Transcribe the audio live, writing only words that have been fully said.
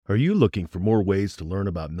Are you looking for more ways to learn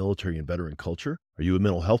about military and veteran culture? Are you a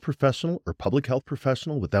mental health professional or public health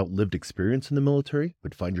professional without lived experience in the military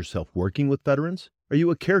but find yourself working with veterans? Are you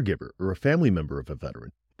a caregiver or a family member of a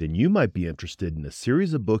veteran? Then you might be interested in a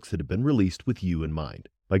series of books that have been released with you in mind.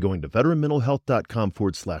 By going to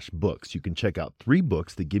veteranmentalhealth.com/books, you can check out 3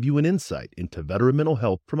 books that give you an insight into veteran mental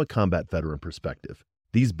health from a combat veteran perspective.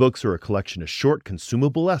 These books are a collection of short,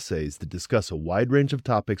 consumable essays that discuss a wide range of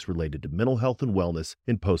topics related to mental health and wellness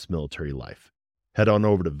in post-military life. Head on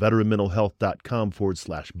over to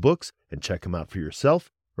veteranmentalhealth.com/books and check them out for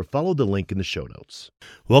yourself, or follow the link in the show notes.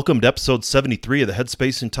 Welcome to episode 73 of the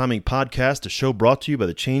Headspace and Timing Podcast, a show brought to you by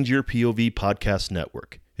the Change Your POV Podcast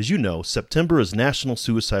Network. As you know, September is National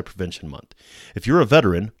Suicide Prevention Month. If you're a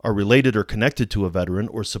veteran, are related or connected to a veteran,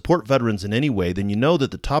 or support veterans in any way, then you know that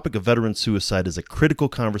the topic of veteran suicide is a critical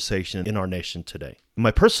conversation in our nation today. In my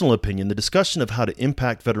personal opinion, the discussion of how to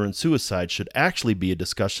impact veteran suicide should actually be a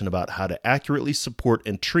discussion about how to accurately support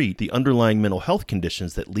and treat the underlying mental health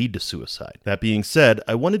conditions that lead to suicide. That being said,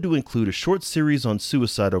 I wanted to include a short series on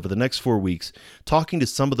suicide over the next 4 weeks, talking to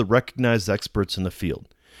some of the recognized experts in the field.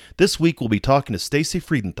 This week, we'll be talking to Stacy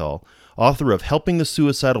Friedenthal, author of Helping the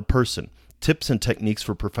Suicidal Person, Tips and Techniques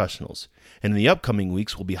for Professionals. And in the upcoming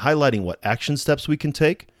weeks, we'll be highlighting what action steps we can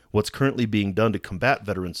take, what's currently being done to combat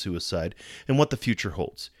veteran suicide, and what the future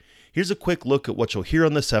holds. Here's a quick look at what you'll hear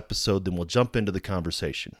on this episode, then we'll jump into the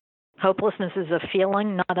conversation. Hopelessness is a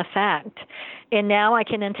feeling, not a fact. And now I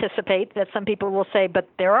can anticipate that some people will say, but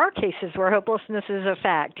there are cases where hopelessness is a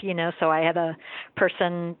fact. So I had a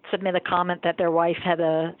person submit a comment that their wife had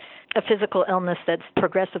a physical illness that's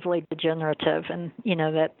progressively degenerative, and,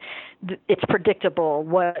 that it's predictable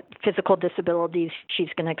what physical disabilities she's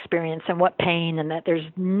going to experience and what pain, and that there's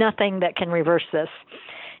nothing that can reverse this.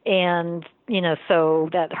 And, so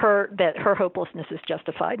that her hopelessness is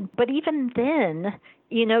justified. But even then,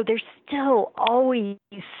 there's still always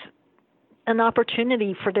an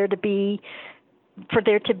opportunity for there to be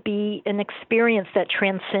an experience that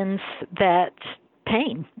transcends that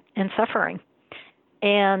pain and suffering.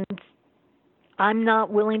 And I'm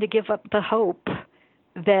not willing to give up the hope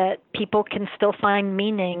that people can still find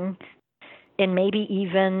meaning and maybe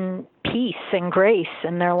even peace and grace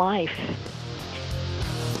in their life.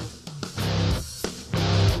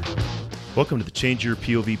 Welcome to the Change Your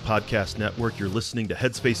POV Podcast Network. You're listening to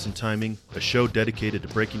Headspace and Timing, a show dedicated to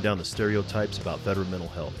breaking down the stereotypes about veteran mental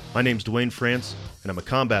health. My name's Dwayne France, and I'm a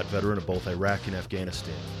combat veteran of both Iraq and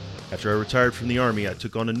Afghanistan. After I retired from the Army, I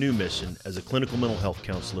took on a new mission as a clinical mental health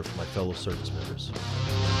counselor for my fellow service members.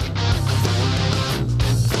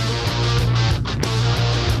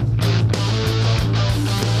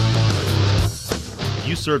 If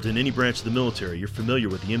you served in any branch of the military, you're familiar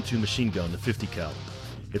with the M2 machine gun, the 50 cal.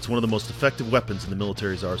 It's one of the most effective weapons in the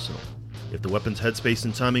military's arsenal. If the weapon's headspace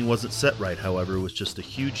and timing wasn't set right, however, it was just a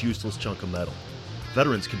huge useless chunk of metal.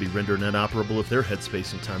 Veterans can be rendered inoperable if their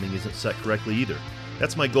headspace and timing isn't set correctly either.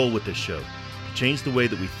 That's my goal with this show, to change the way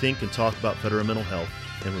that we think and talk about veteran mental health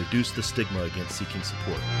and reduce the stigma against seeking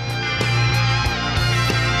support.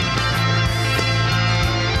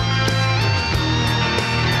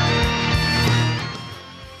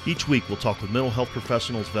 Each week, we'll talk with mental health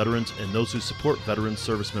professionals, veterans, and those who support veterans,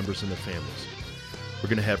 service members, and their families. We're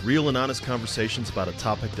going to have real and honest conversations about a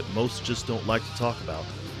topic that most just don't like to talk about,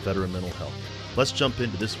 veteran mental health. Let's jump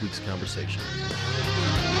into this week's conversation.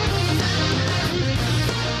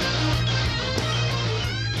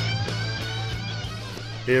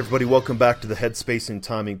 Hey everybody, welcome back to the Headspace and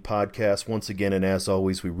Timing Podcast once again, and as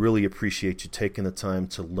always, we really appreciate you taking the time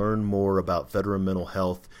to learn more about veteran mental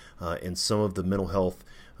health and some of the mental health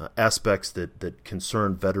aspects that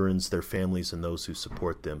concern veterans, their families, and those who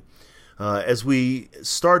support them. As we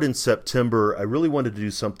start in September, I really wanted to do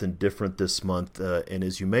something different this month, and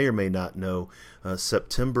as you may or may not know,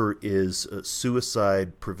 September is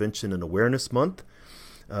Suicide Prevention and Awareness Month,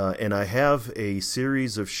 and I have a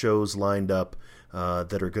series of shows lined up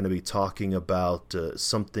that are going to be talking about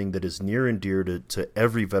something that is near and dear to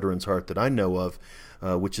every veteran's heart that I know of,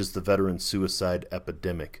 which is the veteran suicide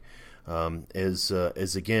epidemic. As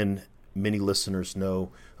again, many listeners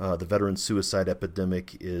know, the veteran suicide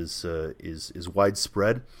epidemic is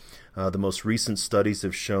widespread. The most recent studies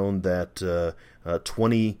have shown that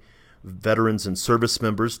 20 veterans and service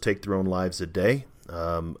members take their own lives a day.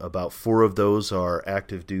 About 4 of those are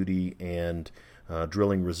active duty and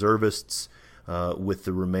drilling reservists, with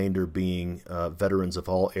the remainder being veterans of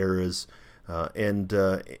all eras. And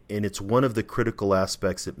it's one of the critical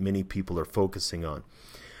aspects that many people are focusing on.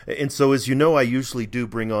 And so, as you know, I usually do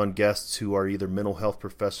bring on guests who are either mental health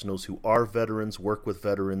professionals who are veterans, work with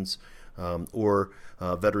veterans, or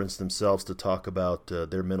veterans themselves to talk about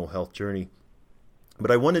their mental health journey.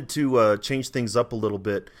 But I wanted to change things up a little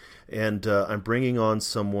bit, and I'm bringing on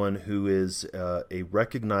someone who is a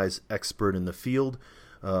recognized expert in the field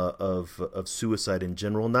of suicide in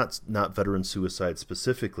general, not veteran suicide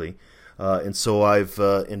specifically. And so I've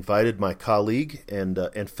invited my colleague and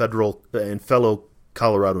fellow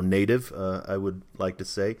Colorado native, I would like to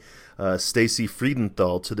say, Stacy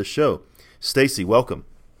Friedenthal, to the show. Stacy, welcome.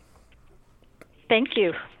 Thank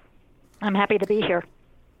you. I'm happy to be here.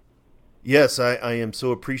 Yes, I am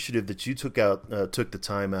so appreciative that you took the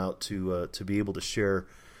time out to be able to share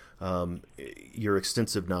your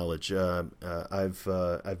extensive knowledge. I've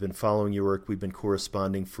been following your work. We've been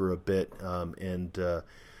corresponding for a bit, and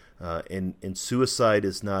suicide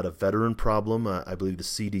is not a veteran problem. I believe the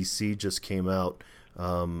CDC just came out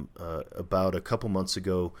about a couple months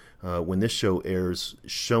ago when this show airs,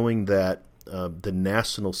 showing that the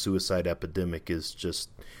national suicide epidemic is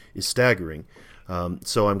staggering.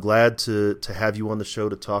 So I'm glad to have you on the show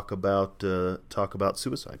to talk about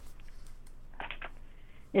suicide.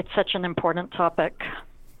 It's such an important topic.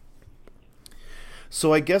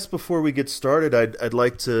 So I guess before we get started, I'd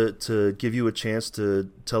like to give you a chance to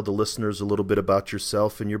tell the listeners a little bit about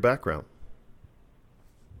yourself and your background.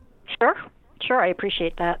 Sure, I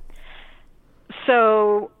appreciate that.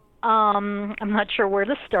 So I'm not sure where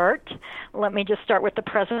to start. Let me just start with the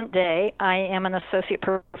present day. I am an associate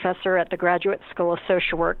professor at the Graduate School of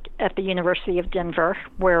Social Work at the University of Denver,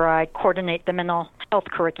 where I coordinate the mental health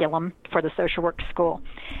curriculum for the social work school.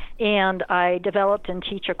 And I developed and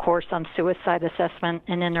teach a course on suicide assessment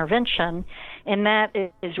and intervention, and that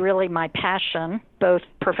is really my passion, both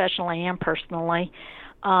professionally and personally.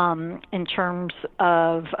 In terms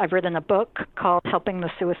of, I've written a book called Helping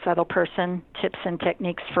the Suicidal Person, Tips and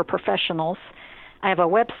Techniques for Professionals. I have a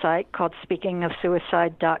website called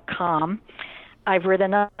speakingofsuicide.com. I've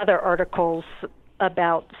written other articles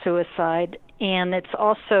about suicide, and it's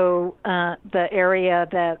also the area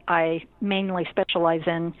that I mainly specialize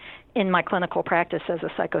in my clinical practice as a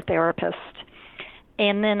psychotherapist.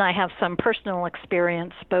 And then I have some personal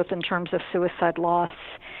experience, both in terms of suicide loss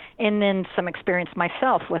and then some experience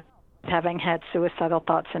myself with having had suicidal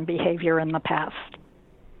thoughts and behavior in the past.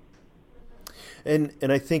 And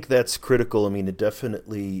I think that's critical. I mean,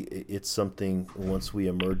 it's something, once we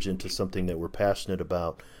emerge into something that we're passionate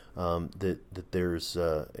about, that there's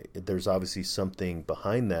obviously something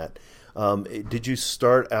behind that. Did you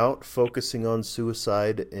start out focusing on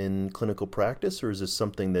suicide in clinical practice, or is this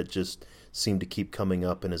something that just seemed to keep coming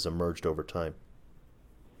up and has emerged over time?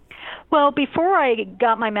 Well, before I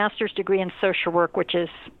got my master's degree in social work, which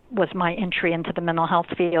was my entry into the mental health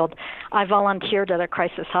field, I volunteered at a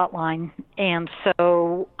crisis hotline. And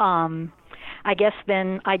so I guess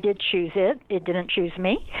then I did choose it. It didn't choose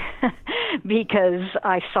me because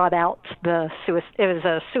I sought out it was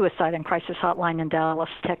a suicide and crisis hotline in Dallas,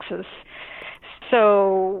 Texas.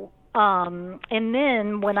 So, and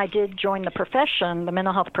then when I did join the profession, the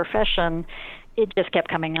mental health profession, it just kept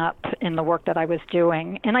coming up in the work that I was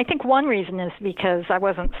doing. And I think one reason is because I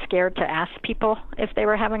wasn't scared to ask people if they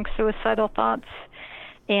were having suicidal thoughts.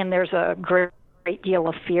 And there's a great deal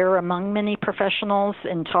of fear among many professionals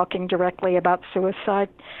in talking directly about suicide.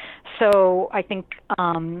 So I think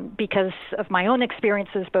because of my own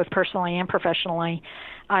experiences, both personally and professionally,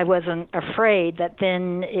 I wasn't afraid. That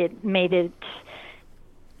then it made it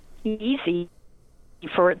easy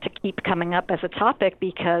for it to keep coming up as a topic,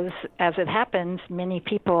 because as it happens, many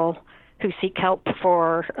people who seek help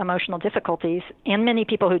for emotional difficulties and many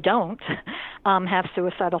people who don't have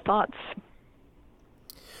suicidal thoughts.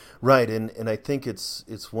 Right, and I think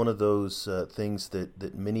it's one of those things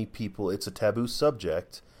that many people, it's a taboo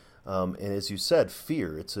subject, and as you said,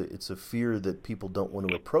 fear. It's a fear that people don't want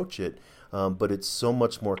to approach it, but it's so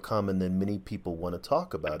much more common than many people want to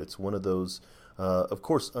talk about. It's one of those of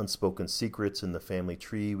course, unspoken secrets in the family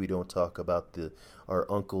tree. We don't talk about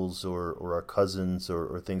our uncles or our cousins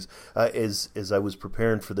or things. As I was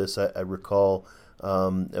preparing for this, I recall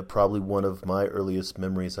probably one of my earliest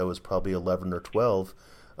memories. I was probably 11 or 12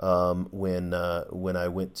 when I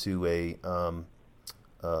went to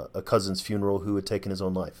a cousin's funeral who had taken his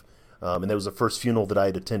own life, and that was the first funeral that I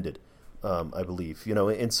had attended. I believe,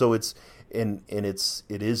 and so it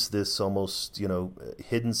is this almost,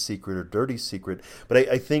 hidden secret or dirty secret. But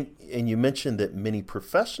I think, and you mentioned that many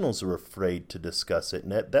professionals are afraid to discuss it,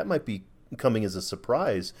 and that might be coming as a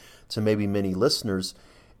surprise to maybe many listeners.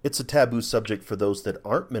 It's a taboo subject for those that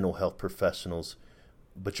aren't mental health professionals,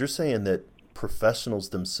 but you're saying that professionals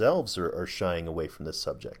themselves are shying away from this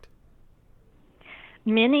subject.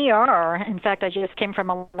 Many are. In fact, I just came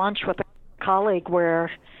from a lunch with a colleague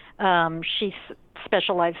where She's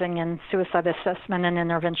specializing in suicide assessment and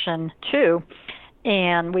intervention too.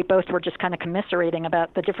 And we both were just kind of commiserating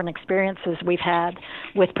about the different experiences we've had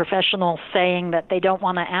with professionals saying that they don't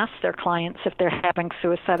want to ask their clients if they're having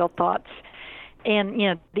suicidal thoughts.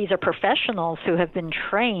 And, these are professionals who have been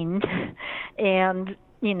trained and,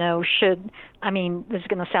 this is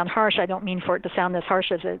going to sound harsh. I don't mean for it to sound as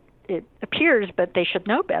harsh as it appears, but they should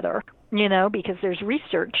know better, because there's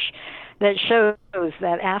research that shows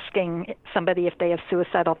that asking somebody if they have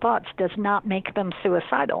suicidal thoughts does not make them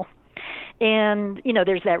suicidal. And,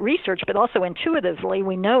 there's that research, but also intuitively,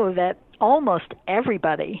 we know that almost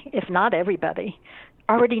everybody, if not everybody,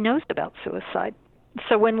 already knows about suicide.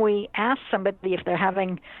 So when we ask somebody if they're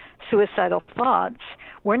having suicidal thoughts,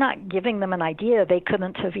 we're not giving them an idea they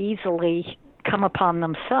couldn't have easily come upon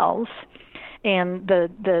themselves. And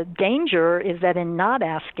the danger is that in not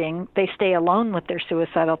asking, they stay alone with their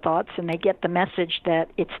suicidal thoughts and they get the message that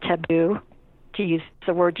it's taboo, to use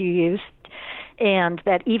the word you used, and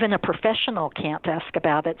that even a professional can't ask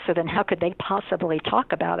about it, so then how could they possibly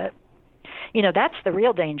talk about it? That's the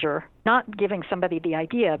real danger, not giving somebody the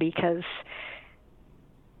idea, because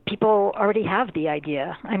people already have the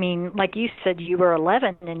idea. Like you said, you were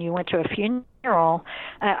 11 and you went to a funeral.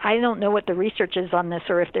 I don't know what the research is on this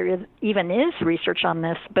or if there even is research on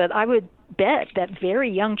this, but I would bet that very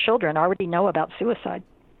young children already know about suicide.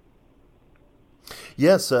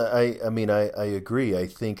 Yes, I agree. I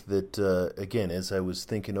think that, again, as I was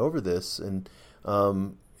thinking over this, and,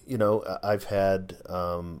 I've had,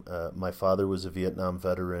 my father was a Vietnam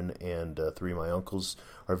veteran, and three of my uncles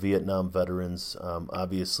are Vietnam veterans.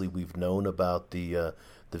 Obviously, we've known about the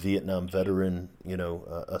Vietnam veteran,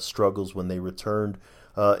 struggles when they returned.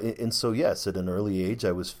 And so, yes, at an early age,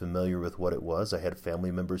 I was familiar with what it was. I had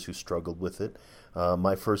family members who struggled with it.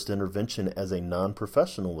 My first intervention as a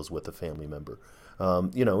non-professional was with a family member.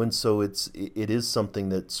 And so it is something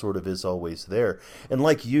that sort of is always there. And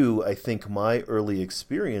like you, I think my early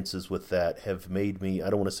experiences with that have made me, I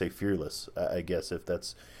don't want to say fearless, I guess, if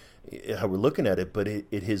that's how we're looking at it, but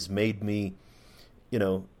it has made me,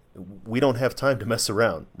 we don't have time to mess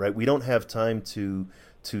around, right? We don't have time to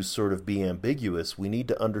sort of be ambiguous. We need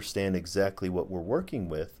to understand exactly what we're working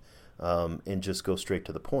with, and just go straight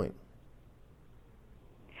to the point.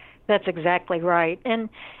 That's exactly right. And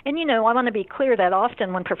I want to be clear that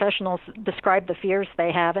often when professionals describe the fears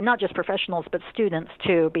they have, and not just professionals, but students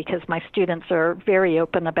too, because my students are very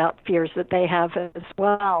open about fears that they have as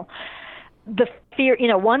well. The fear,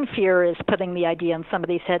 one fear is putting the idea in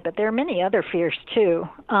somebody's head, but there are many other fears too.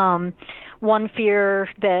 One fear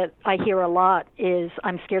that I hear a lot is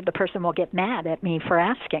I'm scared the person will get mad at me for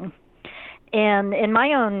asking. And in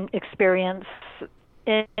my own experience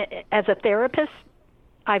as a therapist,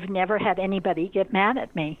 I've never had anybody get mad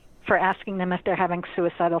at me for asking them if they're having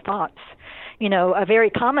suicidal thoughts. A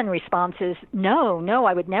very common response is, no,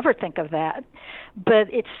 I would never think of that. But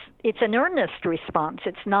it's an earnest response.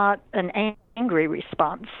 It's not an angry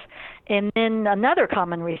response. And then another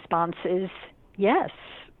common response is, yes.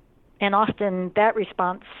 And often that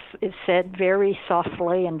response is said very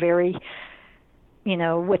softly and very,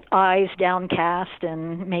 with eyes downcast,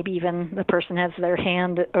 and maybe even the person has their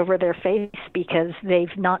hand over their face because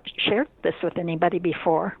they've not shared this with anybody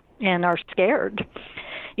before and are scared.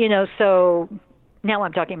 So now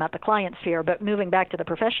I'm talking about the client sphere, but moving back to the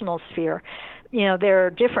professional sphere, there are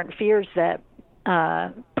different fears that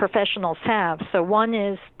professionals have. So one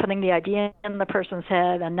is putting the idea in the person's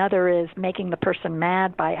head. Another is making the person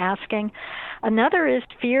mad by asking. Another is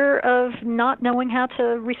fear of not knowing how to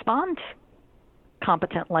respond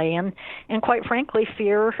competently, and quite frankly,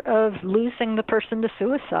 fear of losing the person to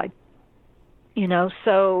suicide.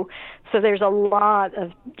 So there's a lot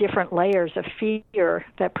of different layers of fear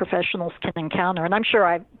that professionals can encounter, and I'm sure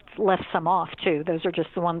I've left some off too. Those are just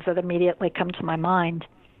the ones that immediately come to my mind.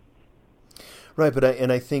 Right, but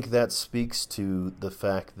I think that speaks to the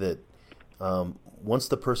fact that once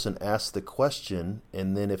the person asks the question,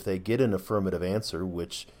 and then if they get an affirmative answer,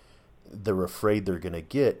 which they're afraid they're going to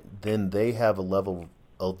get, then they have a level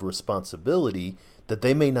of responsibility that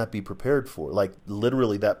they may not be prepared for. Like,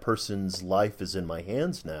 literally, that person's life is in my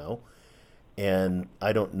hands now, and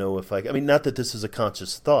I don't know if I mean, not that this is a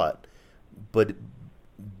conscious thought, but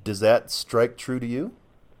does that strike true to you?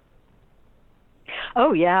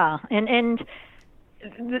 Oh, yeah. And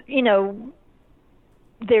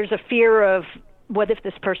there's a fear of, what if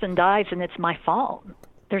this person dies and it's my fault?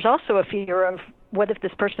 There's also a fear of, what if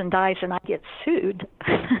this person dies and I get sued?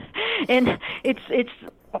 And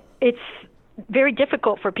it's very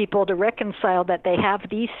difficult for people to reconcile that they have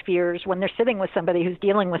these fears when they're sitting with somebody who's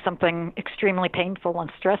dealing with something extremely painful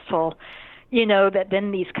and stressful. that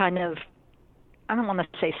then these kind of, I don't want to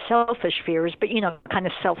say selfish fears, but, kind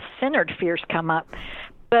of self-centered fears come up.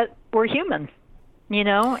 But we're human,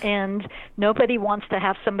 and nobody wants to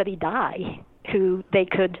have somebody die who they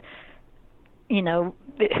could, who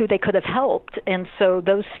they could have helped. And so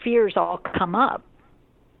those fears all come up.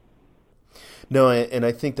 No, and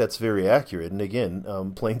I think that's very accurate. And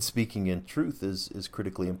again, plain speaking and truth is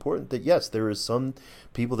critically important. That yes, there is some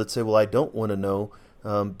people that say, well, I don't want to know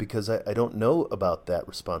because I don't know about that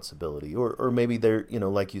responsibility, or maybe they're,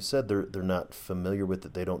 like you said, they're not familiar with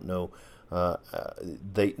it. They don't know. Not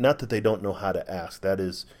that they don't know how to ask. That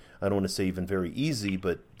is, I don't want to say even very easy,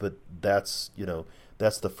 but that's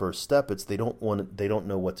that's the first step. It's they don't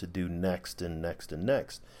know what to do next and next and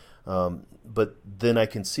next. But then I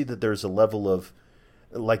can see that there's a level of,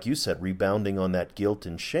 like you said, rebounding on that guilt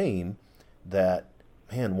and shame that,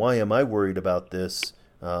 man, why am I worried about this?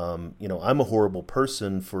 I'm a horrible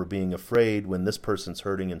person for being afraid when this person's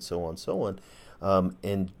hurting, and so on, so on.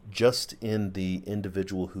 And just in the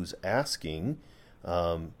individual who's asking,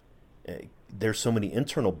 there's so many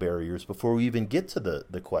internal barriers before we even get to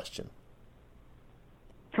the question.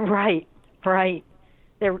 Right.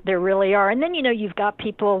 There really are. And then, you've got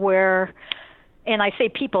people where, and I say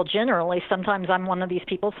people generally, sometimes I'm one of these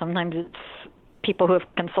people, sometimes it's people who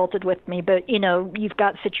have consulted with me, but, you've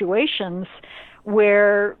got situations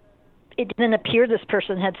where it didn't appear this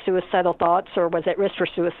person had suicidal thoughts or was at risk for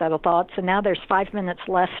suicidal thoughts, and now there's 5 minutes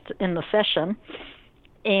left in the session,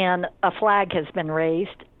 and a flag has been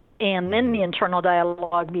raised, and then the internal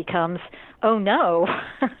dialogue becomes, oh no,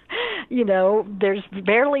 there's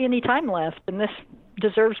barely any time left, and this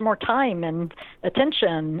deserves more time and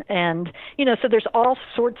attention, and so there's all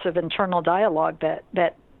sorts of internal dialogue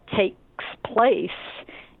that takes place,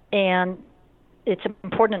 and it's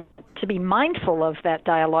important to be mindful of that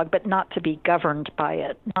dialogue, but not to be governed by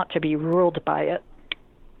it, not to be ruled by it.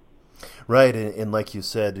 Right, and like you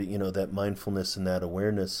said, that mindfulness and that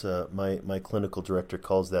awareness, my clinical director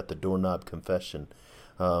calls that the doorknob confession.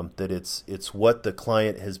 That it's what the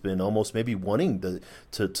client has been almost maybe wanting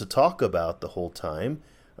to talk about the whole time,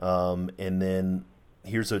 and then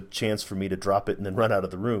here's a chance for me to drop it and then run out of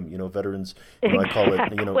the room. Veterans, I call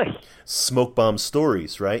it, smoke bomb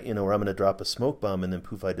stories, right? Where I'm going to drop a smoke bomb and then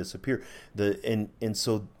poof, I disappear. And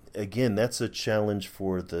so again, that's a challenge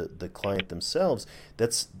for the client themselves.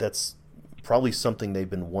 That's probably something they've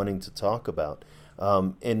been wanting to talk about.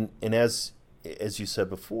 And as you said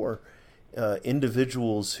before,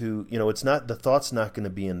 individuals who, it's not, the thought's not going to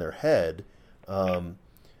be in their head.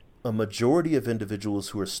 A majority of individuals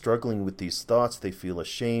who are struggling with these thoughts, they feel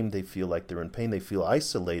ashamed, they feel like they're in pain, they feel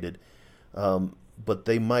isolated, but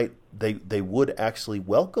they would actually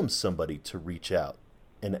welcome somebody to reach out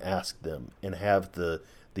and ask them and have the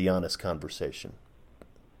honest conversation.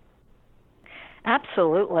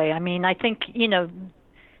 Absolutely. I mean, I think,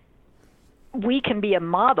 we can be a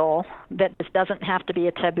model that this doesn't have to be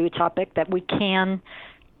a taboo topic, that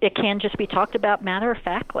it can just be talked about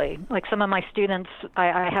matter-of-factly. Like some of my students,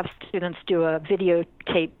 I have students do a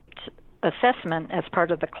videotaped assessment as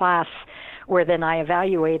part of the class where then I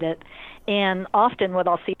evaluate it. And often what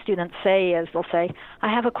I'll see students say is they'll say,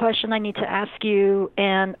 I have a question I need to ask you,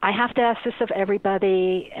 and I have to ask this of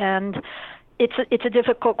everybody, and it's a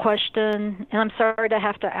difficult question, and I'm sorry to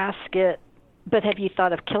have to ask it, but have you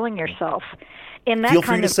thought of killing yourself? And that feel free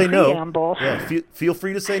kind to of say preamble. no. Yeah, feel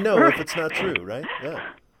free to say no if it's not true, right? Yeah.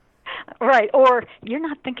 Right, or you're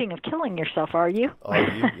not thinking of killing yourself, are you? Are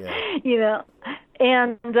you? Yeah.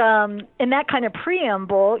 And that kind of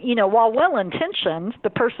preamble, while well-intentioned,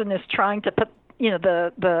 the person is trying to put,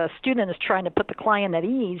 the student is trying to put the client at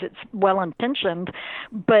ease. It's well-intentioned,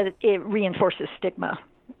 but it reinforces stigma.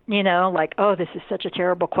 Like, oh, this is such a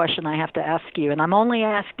terrible question I have to ask you, and I'm only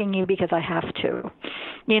asking you because I have to,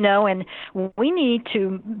 and we need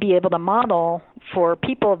to be able to model for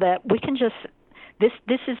people that we can just,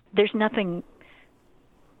 there's nothing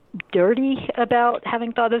dirty about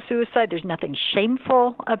having thought of suicide. There's nothing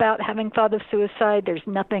shameful about having thought of suicide. There's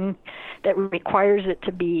nothing that requires it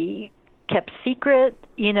to be kept secret,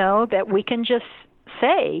 that we can just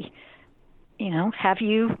say, have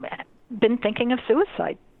you been thinking of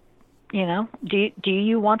suicide? Do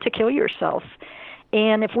you want to kill yourself?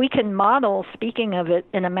 And if we can model speaking of it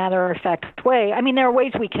in a matter-of-fact way, I mean, there are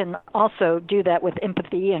ways we can also do that with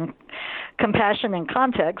empathy and compassion and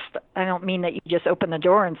context. I don't mean that you just open the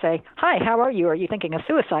door and say, hi, how are you? Are you thinking of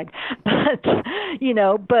suicide? But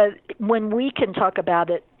when we can talk about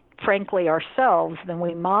it frankly ourselves, then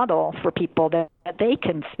we model for people that they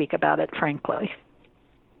can speak about it frankly.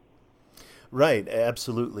 Right,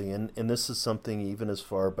 absolutely. And this is something even as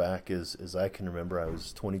far back as I can remember. I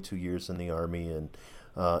was 22 years in the Army, and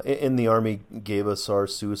in the Army gave us our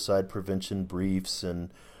suicide prevention briefs,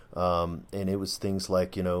 and it was things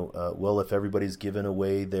like, well, if everybody's given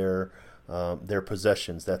away their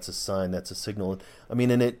possessions, that's a sign, that's a signal. I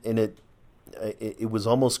mean, it was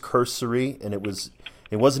almost cursory, and it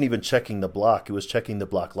wasn't even checking the block. It was checking the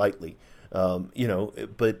block lightly,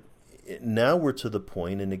 but now we're to the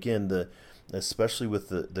point, and again, especially with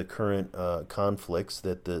the current conflicts,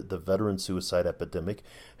 that the veteran suicide epidemic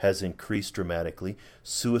has increased dramatically.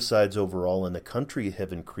 Suicides overall in the country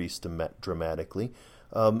have increased dramatically.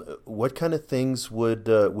 What kind of things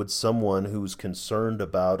would someone who's concerned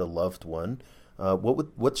about a loved one,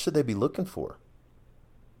 what should they be looking for?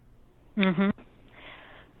 Mm-hmm.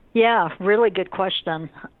 Yeah, really good question.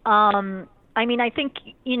 I mean, I think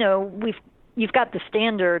you've got the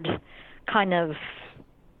standard kind of,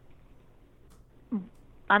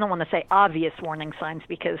 I don't want to say obvious warning signs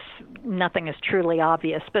because nothing is truly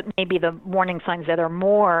obvious, but maybe the warning signs that are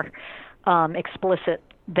more explicit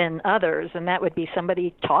than others, and that would be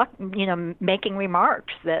somebody making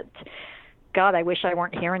remarks that, God, I wish I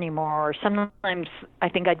weren't here anymore, or sometimes I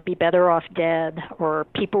think I'd be better off dead, or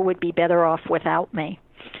people would be better off without me.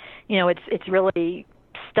 It's really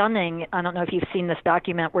stunning. I don't know if you've seen this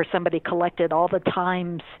document where somebody collected all the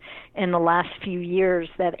times in the last few years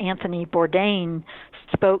that Anthony Bourdain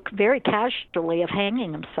spoke very casually of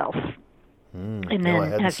hanging himself. And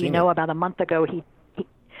then, as you know, about a month ago,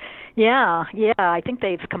 yeah, I think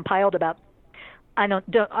they've compiled about, I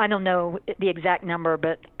don't know the exact number,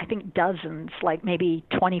 but I think dozens, like maybe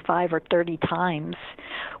 25 or 30 times,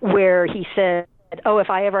 where he said, "Oh, if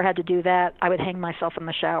I ever had to do that, I would hang myself in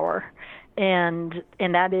the shower." And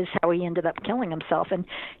that is how he ended up killing himself. And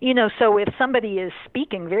so if somebody is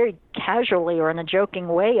speaking very casually or in a joking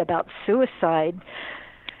way about suicide,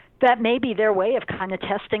 that may be their way of kind of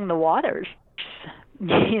testing the waters,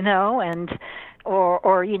 and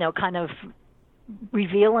or kind of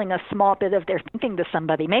revealing a small bit of their thinking to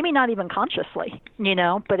somebody, maybe not even consciously,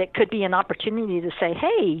 but it could be an opportunity to say,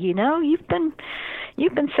 "Hey, you've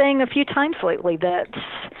been saying a few times lately that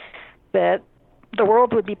the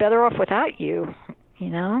world would be better off without you,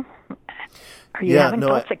 Are you having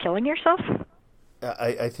thoughts of killing yourself?"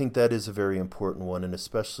 I think that is a very important one, and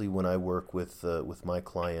especially when I work with my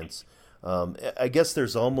clients. I guess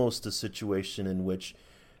there's almost a situation in which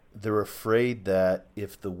they're afraid that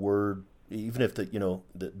if the word, even if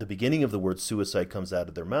the beginning of the word suicide comes out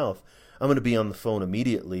of their mouth, I'm going to be on the phone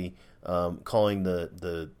immediately, calling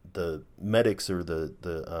the medics or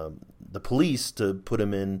the police to put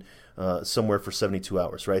them in somewhere for 72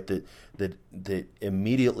 hours, right? That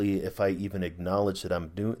immediately, if I even acknowledge that I'm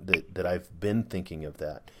doing that I've been thinking of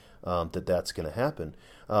that, that's going to happen.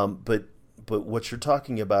 But what you're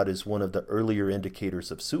talking about is one of the earlier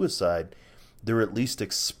indicators of suicide. They're at least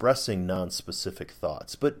expressing non-specific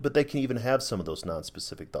thoughts, but they can even have some of those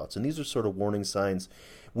non-specific thoughts, and these are sort of warning signs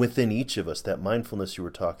within each of us. That mindfulness you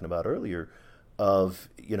were talking about earlier, of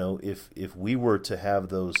if we were to have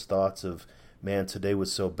those thoughts of, man, today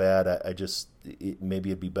was so bad,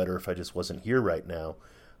 maybe it'd be better if I just wasn't here right now.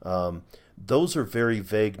 Those are very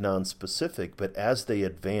vague, non-specific, but as they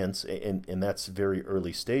advance, and that's very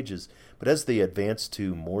early stages, but as they advance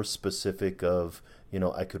to more specific of,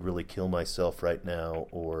 I could really kill myself right now,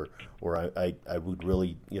 or I would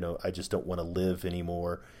really, I just don't want to live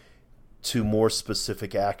anymore, to more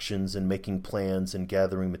specific actions and making plans and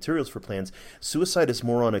gathering materials for plans. Suicide is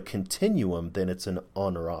more on a continuum than it's an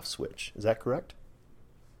on or off switch. Is that correct?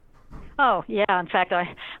 Oh, yeah. In fact,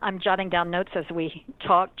 I'm jotting down notes as we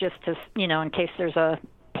talk, just to, in case there's a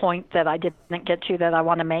point that I didn't get to that I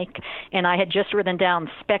want to make. And I had just written down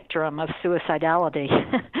spectrum of suicidality.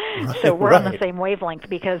 So we're on the same wavelength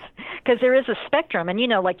because there is a spectrum. And,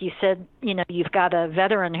 like you said, you've got a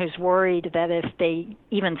veteran who's worried that if they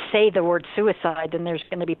even say the word suicide, then there's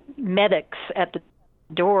going to be medics at the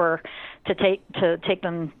door to take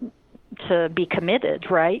them to be committed,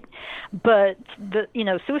 right? But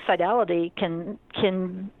suicidality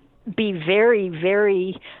can be very,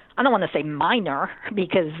 very, I don't want to say minor,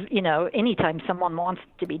 because anytime someone wants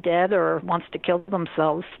to be dead or wants to kill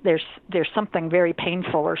themselves, there's something very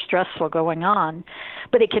painful or stressful going on,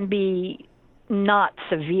 but it can be not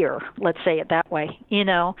severe, let's say it that way,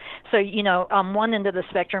 So, on one end of the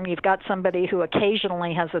spectrum, you've got somebody who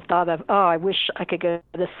occasionally has a thought of, oh, I wish I could go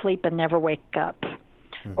to sleep and never wake up.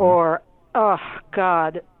 Mm-hmm. Or, oh,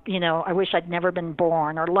 God, I wish I'd never been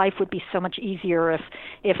born, or life would be so much easier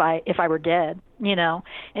if I were dead,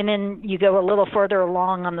 And then you go a little further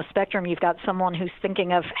along on the spectrum, you've got someone who's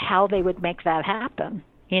thinking of how they would make that happen,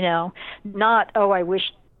 Not, oh, I wish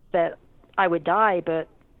that I would die, but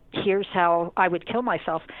here's how I would kill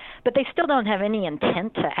myself. But they still don't have any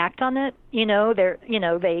intent to act on it.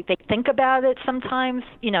 They think about it sometimes,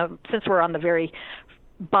 since we're on the very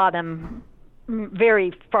bottom,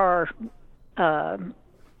 very far,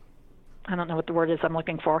 I don't know what the word is I'm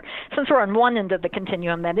looking for. Since we're on one end of the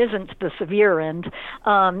continuum that isn't the severe end,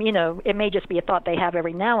 it may just be a thought they have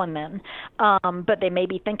every now and then. But they may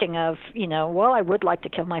be thinking of, well, I would like to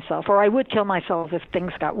kill myself, or I would kill myself if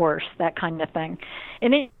things got worse, that kind of thing.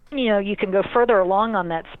 And then, you can go further along on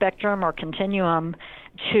that spectrum or continuum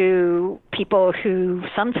to people who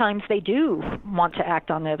sometimes they do want to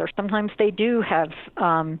act on it, or sometimes they do have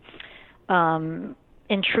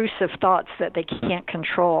intrusive thoughts that they can't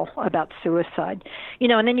control about suicide.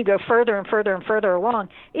 And then you go further and further and further along.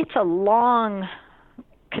 It's a long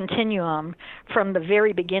continuum from the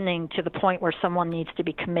very beginning to the point where someone needs to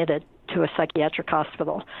be committed to a psychiatric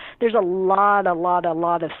hospital. There's a lot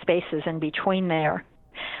of spaces in between there.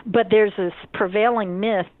 But there's this prevailing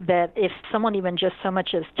myth that if someone even just so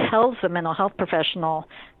much as tells a mental health professional,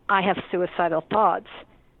 I have suicidal thoughts,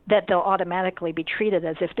 that they'll automatically be treated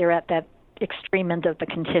as if they're at that extreme end of the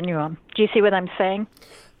continuum. Do you see what I'm saying?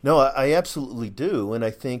 No, I absolutely do, and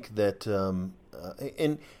I think that,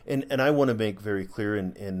 and I want to make very clear,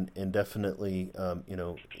 and definitely,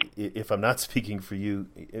 if I'm not speaking for you,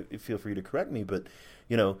 feel free to correct me. But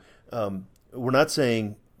we're not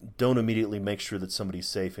saying don't immediately make sure that somebody's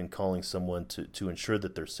safe and calling someone to ensure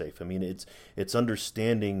that they're safe. I mean, it's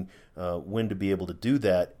understanding when to be able to do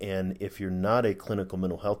that. And if you're not a clinical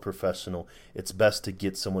mental health professional, it's best to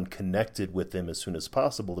get someone connected with them as soon as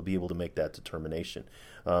possible to be able to make that determination.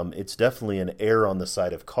 It's definitely an err on the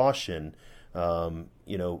side of caution,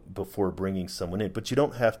 before bringing someone in. But you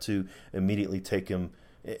don't have to immediately take them.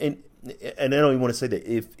 And I don't even want to say that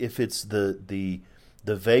if it's the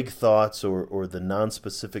vague thoughts or the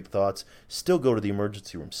non-specific thoughts, still go to the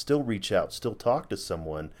emergency room, still reach out, still talk to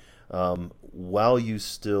someone while you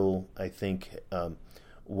still, I think,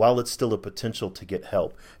 while it's still a potential to get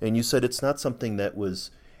help. And you said it's not something that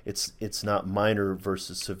it's not minor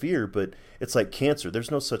versus severe, but it's like cancer. There's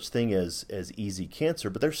no such thing as easy cancer,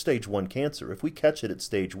 but there's stage 1 cancer. If we catch it at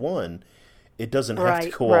stage 1, it doesn't have to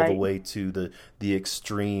go all the way to the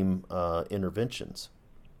extreme interventions.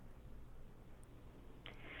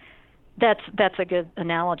 That's a good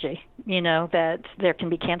analogy, that there can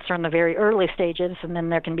be cancer in the very early stages, and then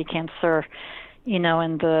there can be cancer, in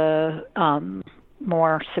the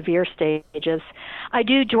more severe stages. I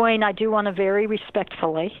do want to very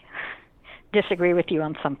respectfully disagree with you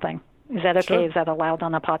on something. Is that okay? Sure. Is that allowed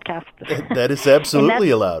on a podcast? That is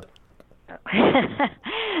absolutely allowed.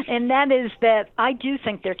 And that is that I do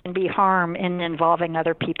think there can be harm in involving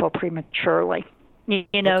other people prematurely.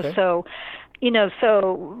 Okay. So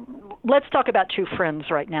let's talk about two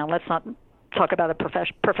friends right now. Let's not talk about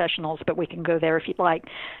professionals, but we can go there if you'd like.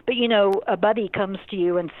 But, a buddy comes to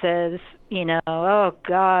you and says, oh,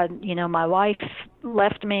 God, my wife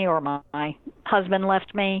left me, or my husband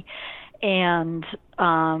left me, and,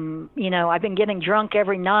 I've been getting drunk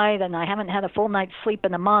every night, and I haven't had a full night's sleep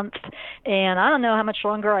in a month, and I don't know how much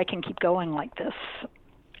longer I can keep going like this.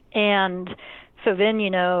 And so then,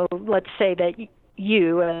 let's say that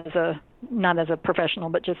you, not as a professional,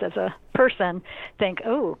 but just as a person, think,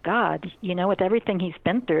 oh, God, with everything he's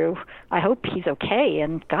been through, I hope he's okay.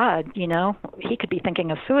 And God, he could be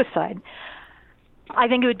thinking of suicide. I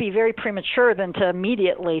think it would be very premature then to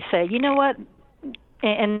immediately say, you know what,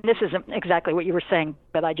 and this isn't exactly what you were saying,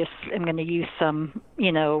 but I just am going to use some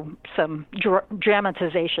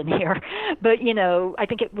dramatization here. But, I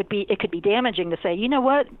think it could be damaging to say, you know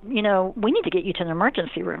what, we need to get you to an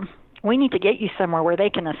emergency room. We need to get you somewhere where they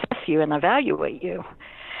can assess you and evaluate you.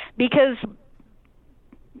 Because,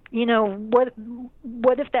 what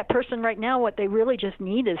if that person right now, what they really just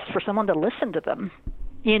need is for someone to listen to them,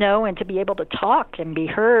 and to be able to talk and be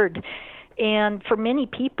heard. And for many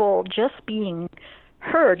people, just being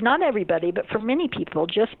heard, not everybody, but for many people,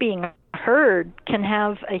 just being heard can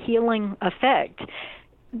have a healing effect.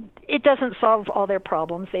 It doesn't solve all their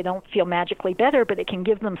problems. They don't feel magically better, but it can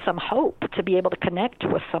give them some hope to be able to connect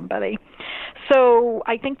with somebody. So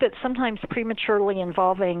I think that sometimes prematurely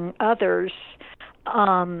involving others,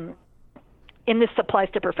 and this applies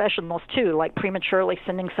to professionals too, like prematurely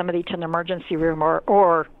sending somebody to an emergency room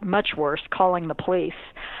or much worse, calling the police,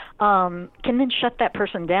 can then shut that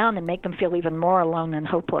person down and make them feel even more alone and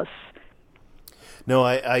hopeless. No,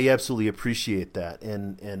 I absolutely appreciate that,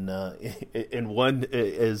 and one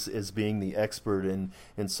as being the expert and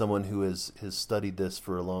someone who has studied this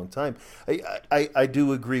for a long time, I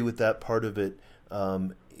do agree with that part of it.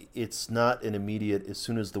 it's not an immediate, as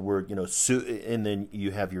soon as the word, and then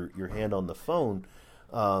you have your hand on the phone.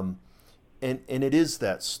 And it is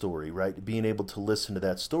that story, right? Being able to listen to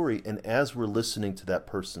that story. And as we're listening to that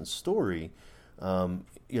person's story,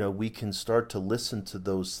 we can start to listen to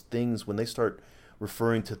those things when they start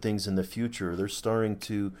referring to things in the future. They're starting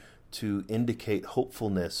to indicate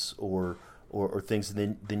hopefulness or things.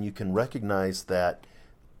 And then you can recognize that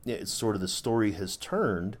it's sort of the story has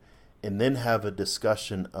turned, and then have a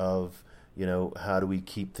discussion of, how do we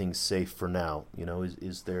keep things safe for now?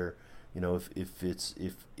 Is there,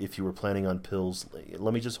 if you were planning on pills,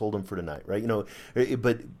 let me just hold them for tonight, right?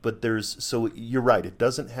 But so you're right. It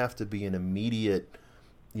doesn't have to be an immediate,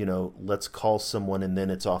 let's call someone and then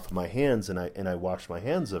it's off my hands and I wash my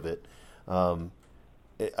hands of it. I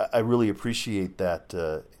really appreciate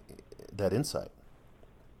that insight.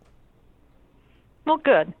 Well,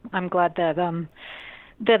 good. I'm glad that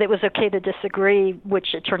it was okay to disagree,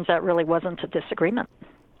 which it turns out really wasn't a disagreement.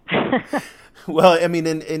 Well, I mean,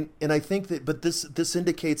 and I think that, but this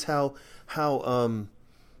indicates how complicated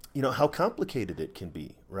it can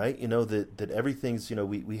be, right? That everything's,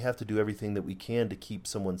 we have to do everything that we can to keep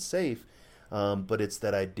someone safe. But it's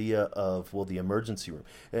that idea of, the emergency room.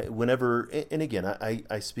 Whenever, and again,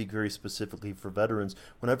 I speak very specifically for veterans.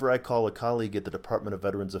 Whenever I call a colleague at the Department of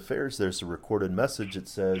Veterans Affairs, there's a recorded message that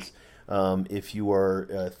says, if you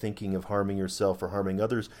are thinking of harming yourself or harming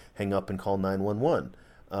others, hang up and call 911.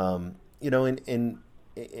 And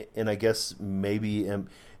I guess maybe,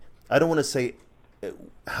 I don't want to say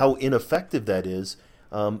how ineffective that is,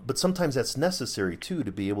 but sometimes that's necessary too,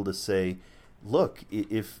 to be able to say, look,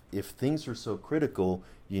 if things are so critical,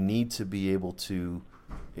 you need to be able to,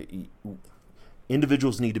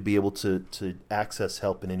 individuals need to be able to access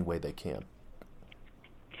help in any way they can.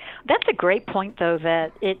 That's a great point, though,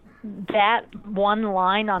 that one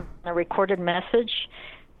line on a recorded message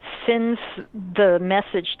sends the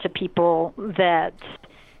message to people that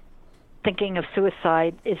thinking of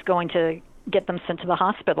suicide is going to get them sent to the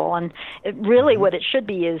hospital. And really what it should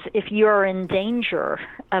be is, if you're in danger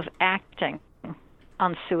of acting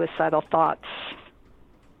on suicidal thoughts,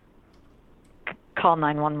 call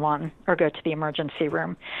 911 or go to the emergency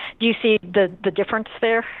room. Do you see the difference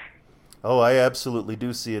there? Oh, I absolutely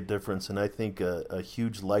do see a difference, and I think a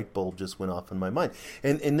huge light bulb just went off in my mind.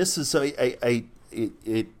 And this is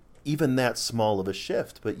it even that small of a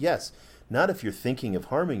shift. But yes, not if you're thinking of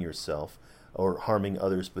harming yourself or harming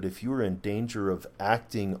others, but if you're in danger of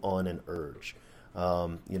acting on an urge.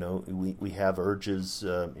 We have urges.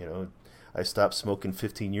 I stopped smoking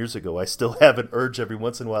 15 years ago. I still have an urge every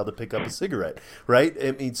once in a while to pick up a cigarette, right?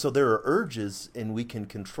 I mean, so there are urges, and we can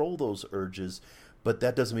control those urges, but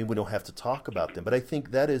that doesn't mean we don't have to talk about them. But I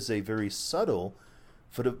think that is a very subtle,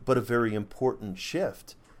 but a very important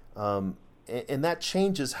shift. And that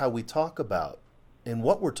changes how we talk about and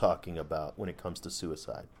what we're talking about when it comes to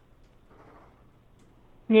suicide.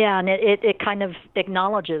 Yeah, and it kind of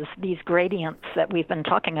acknowledges these gradients that we've been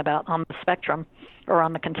talking about on the spectrum or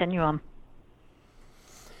on the continuum.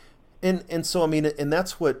 And so, I mean, and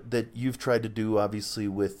that's that you've tried to do, obviously,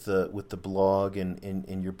 with the blog and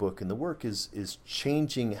in your book and the work is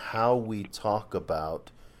changing how we talk about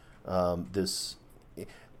this,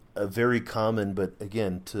 a very common, but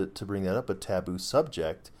again, to bring that up, a taboo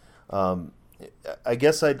subject. I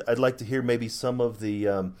guess I'd like to hear maybe some of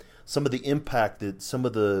the impact that some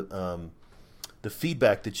of the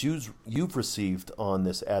feedback that you've received on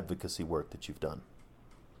this advocacy work that you've done.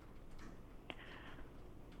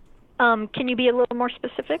 Can you be a little more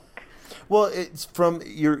specific? Well, it's from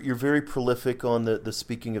you're very prolific on the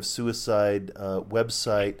Speaking of Suicide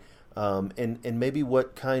website, and maybe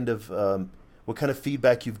what kind of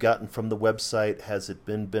feedback you've gotten from the website. Has it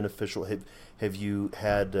been beneficial? Have you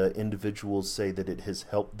had individuals say that it has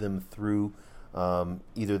helped them through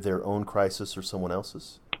either their own crisis or someone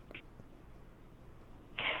else's?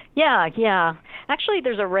 Yeah. Actually,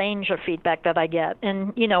 there's a range of feedback that I get.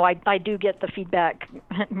 And, I do get the feedback.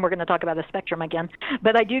 We're going to talk about a spectrum again.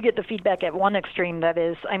 But I do get the feedback at one extreme that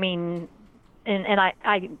is, I mean, and I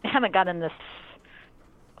haven't gotten this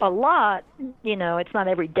a lot. It's not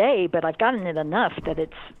every day, but I've gotten it enough that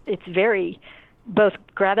it's very both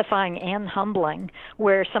gratifying and humbling,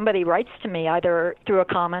 where somebody writes to me either through a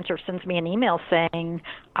comment or sends me an email saying,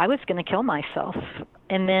 I was going to kill myself.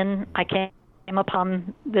 And then I came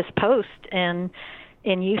upon this post and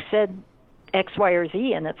you said X, Y, or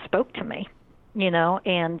Z, and it spoke to me,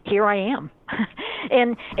 and here I am.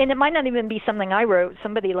 and it might not even be something I wrote.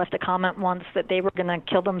 Somebody left a comment once that they were going to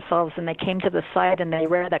kill themselves, and they came to the site and they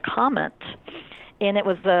read a comment, and it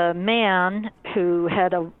was a man who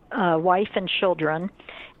had a wife and children,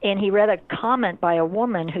 and he read a comment by a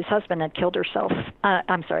woman whose husband had killed herself.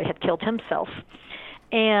 Had killed himself.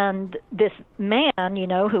 And this man,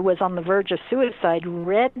 who was on the verge of suicide,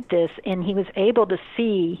 read this, and he was able to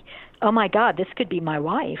see, oh my God, this could be my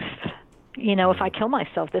wife. If I kill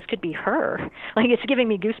myself, this could be her. Like, it's giving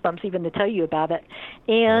me goosebumps even to tell you about it.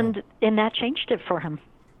 And that changed it for him.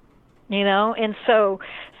 And so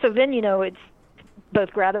then, it's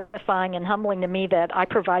both gratifying and humbling to me that I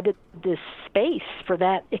provided this space for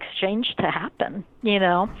that exchange to happen,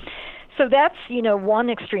 So that's, one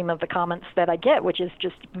extreme of the comments that I get, which is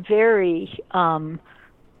just very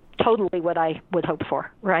totally what I would hope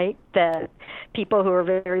for, right? That people who are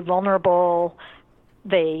very vulnerable,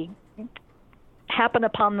 they happen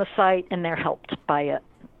upon the site and they're helped by it,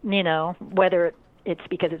 whether it's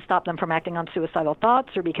because it stopped them from acting on suicidal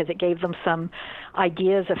thoughts or because it gave them some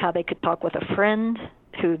ideas of how they could talk with a friend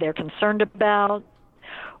who they're concerned about,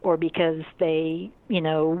 or because they,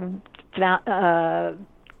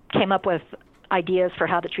 came up with ideas for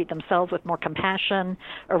how to treat themselves with more compassion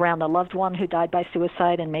around a loved one who died by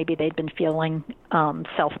suicide, and maybe they'd been feeling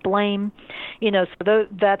self-blame. So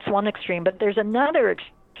that's one extreme. But there's another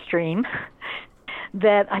extreme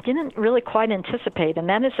that I didn't really quite anticipate, and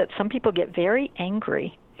that is that some people get very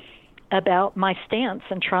angry about my stance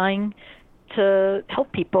in trying to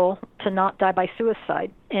help people to not die by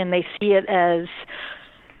suicide. And they see it as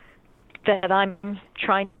that I'm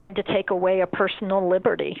trying to take away a personal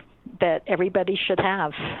liberty that everybody should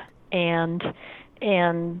have. And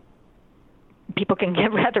people can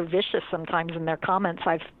get rather vicious sometimes in their comments.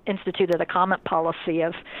 I've instituted a comment policy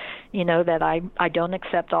of, that I don't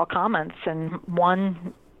accept all comments. And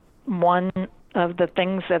one of the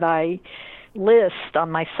things that I list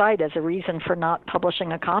on my site as a reason for not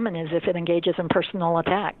publishing a comment is if it engages in personal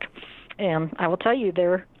attack. And I will tell you,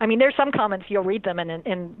 there's some comments, you'll read them,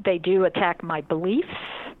 and they do attack my beliefs,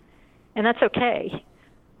 and that's okay.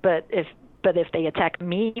 But if they attack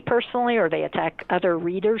me personally or they attack other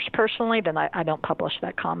readers personally, then I don't publish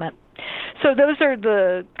that comment. So those are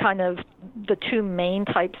the kind of the two main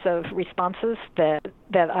types of responses that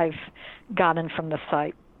I've gotten from the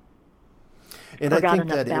site, and or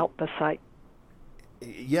gotten about the site.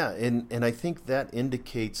 Yeah, and I think that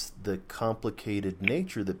indicates the complicated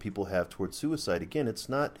nature that people have towards suicide. Again, it's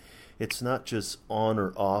not just on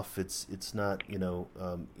or off. It's not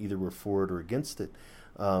either we're for it or against it.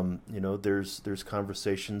 There's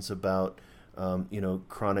conversations about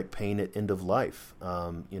chronic pain at end of life.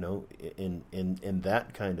 In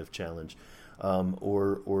that kind of challenge,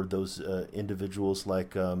 or those individuals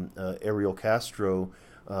like Ariel Castro,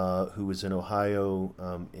 who was in Ohio,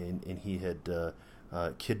 and he had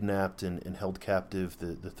kidnapped and held captive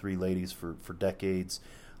the three ladies for decades,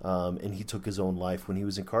 and he took his own life when he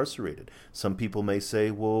was incarcerated. Some people may say,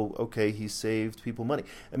 well, okay, he saved people money.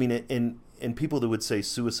 I mean, and people that would say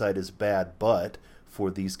suicide is bad, but for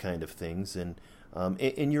these kind of things, and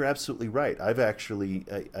you're absolutely right. I've actually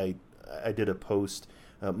I did a post.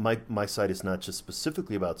 My site is not just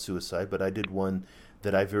specifically about suicide, but I did one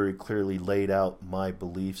that I very clearly laid out my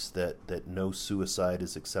beliefs that no suicide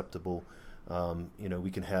is acceptable.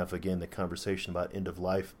 We can have, again, the conversation about end of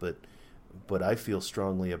life, but I feel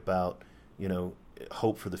strongly about,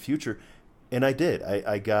 hope for the future. And I did.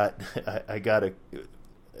 I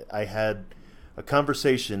had a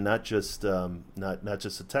conversation, not just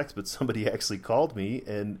a text, but somebody actually called me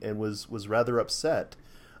and was rather upset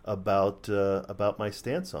about my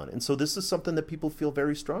stance on it. And so this is something that people feel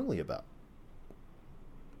very strongly about.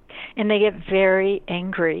 And they get very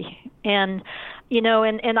angry, and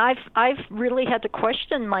I've really had to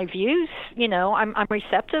question my views. I'm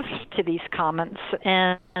receptive to these comments,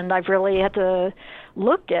 and I've really had to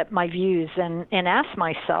look at my views and ask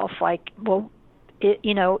myself, like, well, is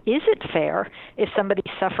it fair if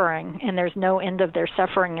somebody's suffering and there's no end of their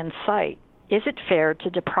suffering in sight? Is it fair to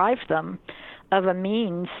deprive them of a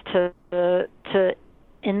means to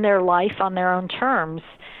end their life on their own terms?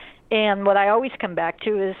 And what I always come back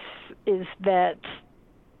to is that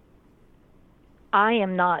I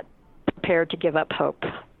am not prepared to give up hope,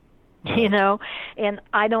 and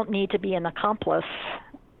I don't need to be an accomplice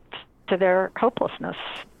to their hopelessness,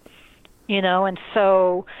 and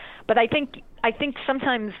so, but I think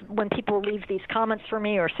sometimes when people leave these comments for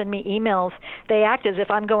me or send me emails, they act as if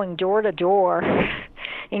I'm going door to door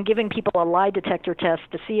and giving people a lie detector test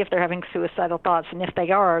to see if they're having suicidal thoughts, and if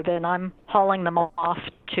they are, then I'm hauling them off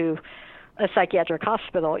to a psychiatric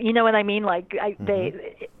hospital. You know what I mean? Like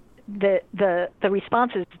the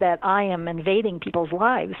response is that I am invading people's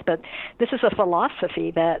lives, but this is a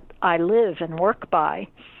philosophy that I live and work by,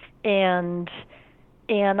 and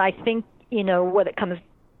I think what it comes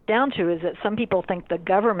down to is that some people think the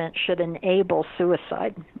government should enable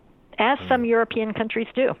suicide, as some European countries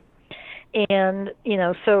do. And,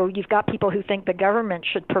 so you've got people who think the government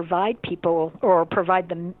should provide people or provide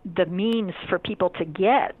the means for people to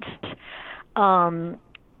get. I'm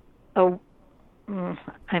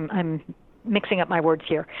mixing up my words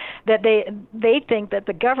here. That they think that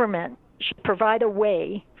the government should provide a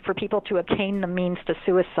way for people to obtain the means to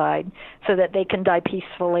suicide so that they can die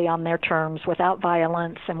peacefully on their terms without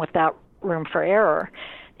violence and without room for error.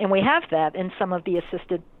 And we have that in some of the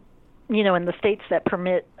assisted, in the states that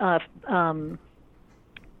permit, some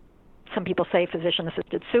people say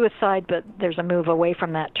physician-assisted suicide, but there's a move away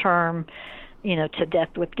from that term, to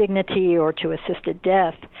death with dignity or to assisted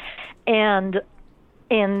death. And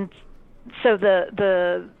so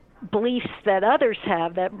the beliefs that others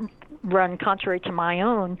have that run contrary to my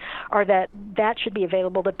own are that should be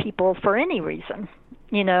available to people for any reason,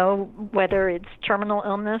 whether it's terminal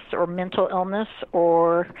illness or mental illness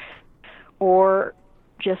or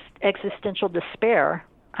just existential despair.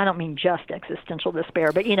 I don't mean just existential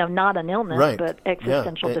despair, but, not an illness, right. But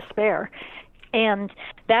existential despair. And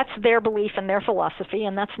that's their belief and their philosophy,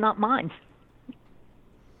 and that's not mine.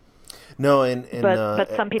 No,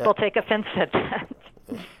 but some people take offense at that.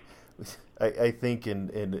 I think,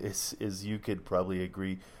 and as you could probably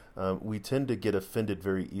agree, we tend to get offended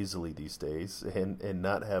very easily these days, and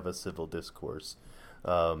not have a civil discourse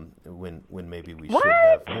when maybe we should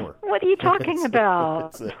have more. What are you talking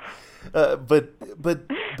about?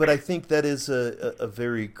 But I think that is a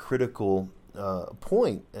very critical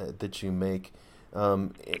point that you make,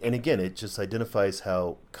 and again, it just identifies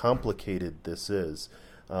how complicated this is.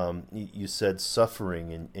 You said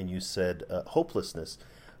suffering, and you said hopelessness.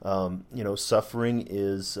 Suffering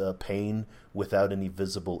is pain without any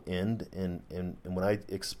visible end. And when I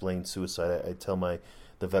explain suicide, I tell the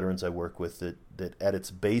veterans I work with that at its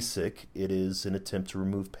basic, it is an attempt to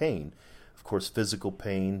remove pain. Of course, physical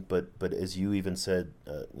pain, but as you even said,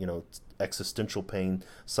 existential pain,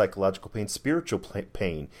 psychological pain, spiritual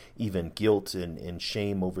pain, even guilt and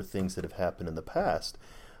shame over things that have happened in the past.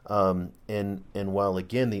 And while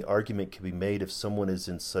again the argument can be made if someone is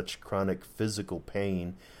in such chronic physical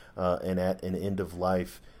pain and at an end of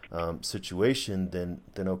life situation, then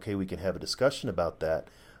okay, we can have a discussion about that.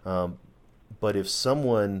 But if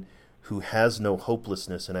someone who has no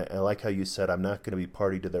hopelessness, and I like how you said, I'm not going to be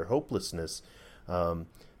party to their hopelessness,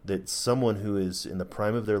 that someone who is in the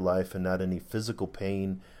prime of their life and not any physical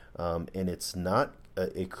pain, and it's not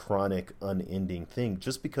a chronic, unending thing,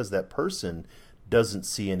 just because that person doesn't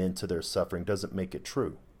see an end to their suffering doesn't make it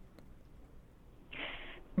true.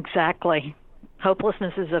 Exactly.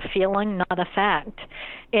 Hopelessness is a feeling, not a fact.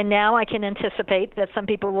 And now I can anticipate that some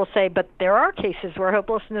people will say, but there are cases where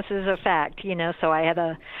hopelessness is a fact. So I had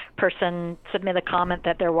a person submit a comment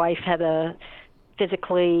that their wife had a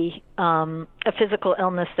physical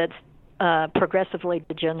illness that's progressively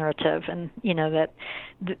degenerative, and that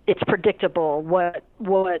it's predictable what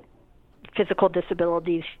physical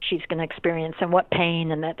disabilities she's going to experience and what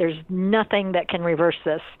pain, and that there's nothing that can reverse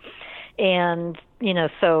this. And,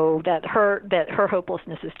 so that her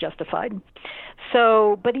hopelessness is justified.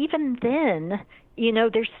 So, but even then,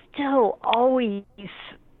 there's still always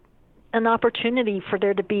an opportunity for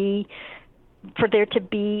there to be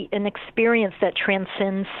an experience that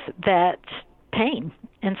transcends that pain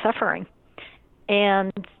and suffering.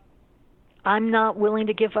 And I'm not willing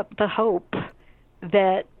to give up the hope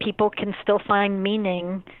that people can still find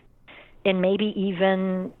meaning and maybe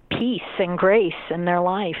even peace and grace in their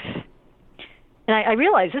life. And I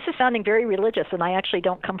realize this is sounding very religious, and I actually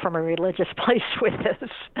don't come from a religious place with this.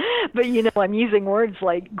 But, I'm using words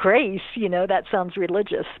like grace, that sounds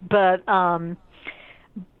religious. But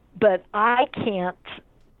I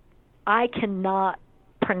cannot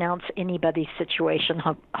pronounce anybody's situation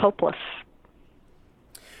hopeless.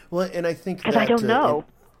 Well, and I think because I don't know.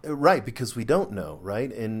 Right, because we don't know,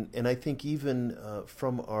 right? And I think even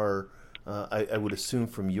from our, I would assume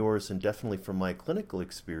from yours and definitely from my clinical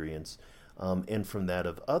experience, and from that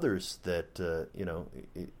of others, that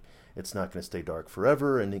it's not going to stay dark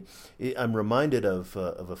forever. And I'm reminded of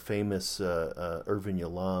a famous Irvin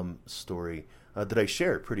Yalom story that I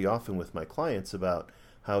share pretty often with my clients about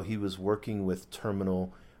how he was working with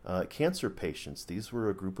terminal cancer patients. These were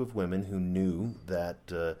a group of women who knew that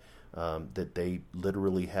that they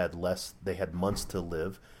literally had months to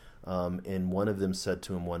live. And one of them said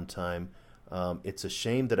to him one time, it's a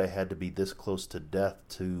shame that I had to be this close to death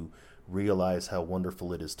to realize how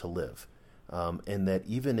wonderful it is to live. And that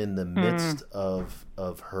even in the midst of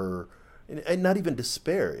her, and not even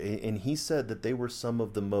despair, and he said that they were some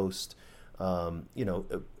of the most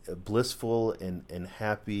blissful and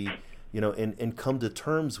happy, and come to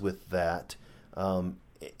terms with that.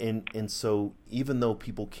 And so even though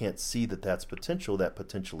people can't see that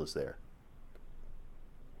potential is there.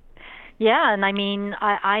 Yeah, and I mean,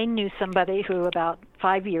 I knew somebody who about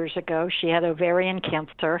 5 years ago, she had ovarian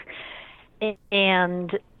cancer,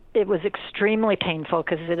 and it was extremely painful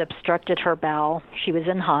because it obstructed her bowel. She was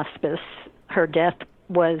in hospice. Her death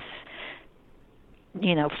was,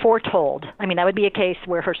 foretold. I mean, that would be a case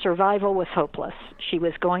where her survival was hopeless. She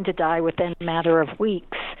was going to die within a matter of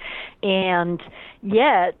weeks. And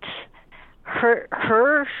yet,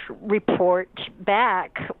 her report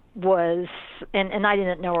back was, and I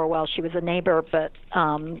didn't know her well. She was a neighbor, but,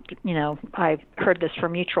 I heard this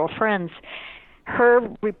from mutual friends.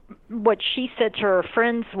 What she said to her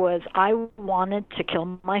friends was, I wanted to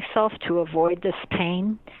kill myself to avoid this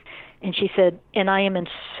pain. And she said, and I am in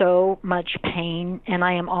so much pain, and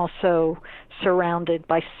I am also surrounded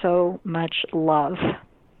by so much love.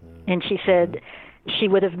 And she said she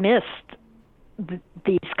would have missed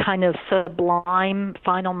these kind of sublime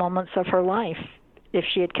final moments of her life if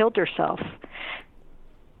she had killed herself.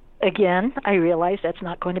 Again, I realize that's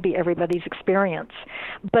not going to be everybody's experience.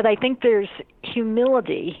 But I think there's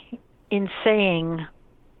humility in saying,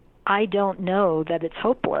 I don't know that it's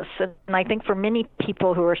hopeless. And I think for many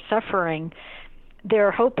people who are suffering,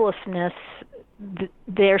 their hopelessness,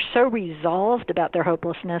 they're so resolved about their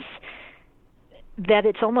hopelessness that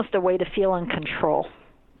it's almost a way to feel in control.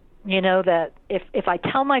 That if I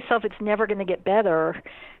tell myself it's never going to get better,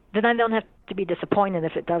 then I don't have to be disappointed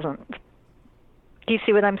if it doesn't. Do you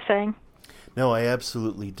see what I'm saying? No, I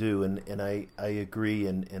absolutely do, and I agree,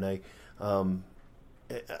 and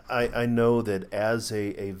I know that as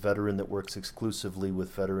a veteran that works exclusively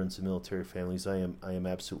with veterans and military families, I am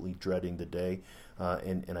absolutely dreading the day,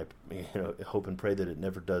 and I hope and pray that it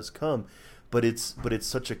never does come. But it's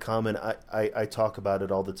such a common. I talk about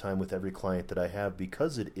it all the time with every client that I have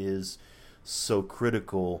because it is so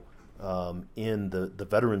critical in the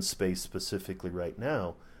veteran space specifically right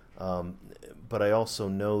now. But I also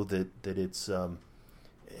know that it's and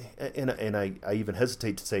I even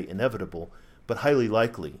hesitate to say inevitable, but highly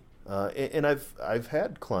likely. And I've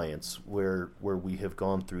had clients where we have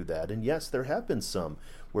gone through that, and yes, there have been some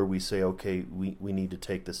where we say, okay, we need to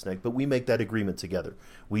take this next, but we make that agreement together.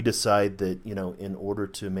 We decide that in order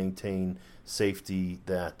to maintain safety,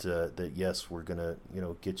 that yes, we're gonna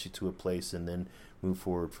get you to a place and then move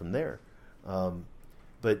forward from there.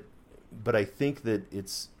 But I think that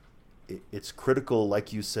it's critical,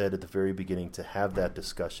 like you said at the very beginning, to have that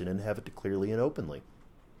discussion and have it clearly and openly.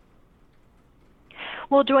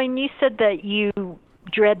 Well, Dwayne, you said that you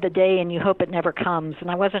dread the day and you hope it never comes,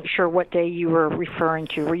 and I wasn't sure what day you were referring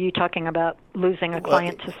to. Were you talking about losing a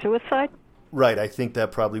client to suicide? Right, I think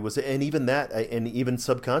that probably was it. And even that, and even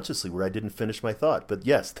subconsciously where I didn't finish my thought. But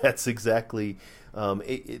yes, that's exactly,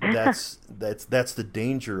 that's the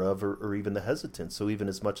danger of, or even the hesitance. So even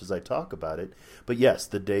as much as I talk about it, but yes,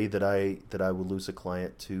 the day that I will lose a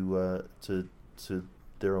client to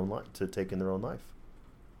their own life, to taking their own life.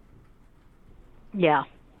 Yeah.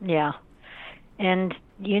 And,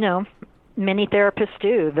 many therapists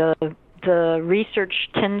do. The research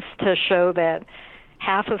tends to show that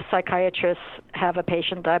half of psychiatrists have a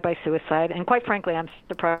patient die by suicide. And quite frankly, I'm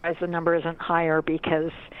surprised the number isn't higher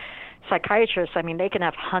because psychiatrists, I mean, they can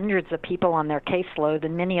have hundreds of people on their caseload,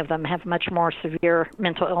 and many of them have much more severe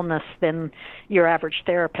mental illness than your average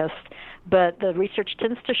therapist. But the research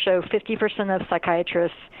tends to show 50% of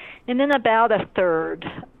psychiatrists, and then about a third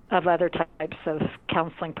of other types of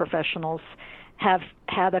counseling professionals have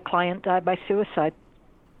had a client die by suicide.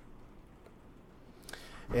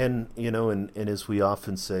 And, and as we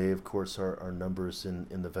often say, of course, our numbers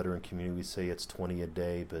in the veteran community, we say it's 20 a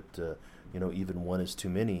day, but, even one is too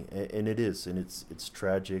many. And it is, and it's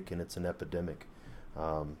tragic, and it's an epidemic.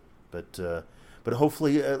 But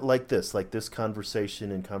hopefully like this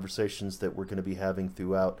conversation and conversations that we're going to be having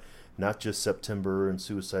throughout, not just September and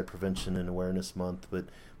Suicide Prevention and Awareness Month,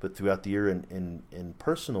 but throughout the year in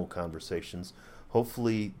personal conversations,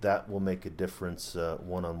 hopefully that will make a difference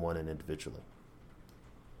one-on-one and individually.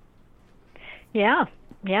 Yeah,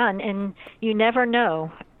 and you never know,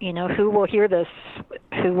 who will hear this,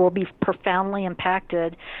 who will be profoundly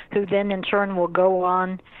impacted, who then in turn will go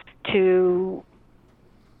on to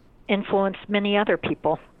influence many other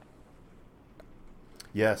people.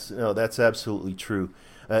 Yes, no, that's absolutely true.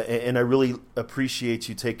 And I really appreciate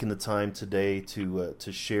you taking the time today to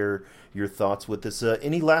share your thoughts with us.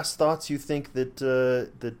 Any last thoughts you think that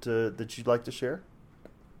you'd like to share?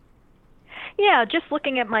 Yeah, just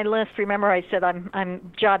looking at my list. Remember, I said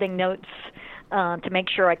I'm jotting notes to make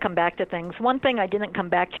sure I come back to things. One thing I didn't come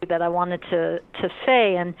back to that I wanted to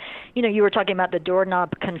say, and you were talking about the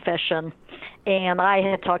doorknob confession, and I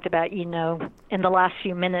had talked about, in the last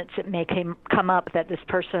few minutes it may come up that this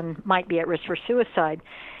person might be at risk for suicide.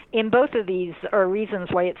 And both of these are reasons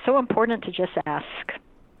why it's so important to just ask,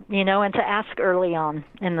 and to ask early on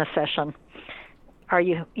in the session. Are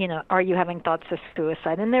you having thoughts of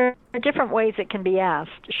suicide? And there are different ways it can be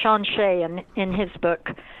asked. Sean Shea, in his book,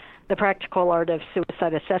 The Practical Art of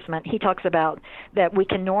Suicide Assessment, he talks about that we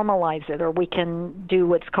can normalize it, or we can do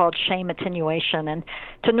what's called shame attenuation. And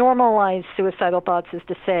to normalize suicidal thoughts is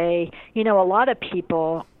to say, a lot of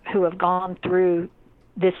people who have gone through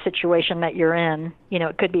this situation that you're in,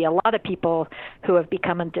 it could be a lot of people who have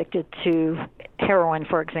become addicted to heroin,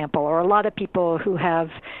 for example, or a lot of people who have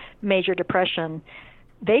major depression.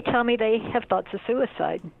 They tell me they have thoughts of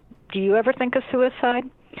suicide. Do you ever think of suicide?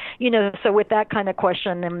 So with that kind of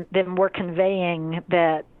question, then we're conveying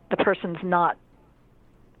that the person's not,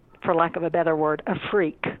 for lack of a better word, a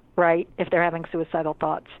freak, right, if they're having suicidal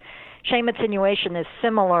thoughts. Shame attenuation is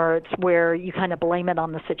similar. It's where you kind of blame it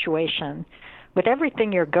on the situation. With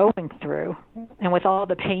everything you're going through and with all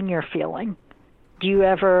the pain you're feeling, do you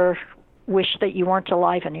ever wish that you weren't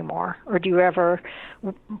alive anymore? Or do you ever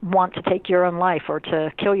want to take your own life or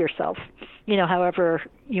to kill yourself? However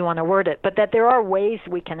you want to word it. But that there are ways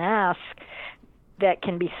we can ask that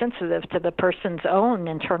can be sensitive to the person's own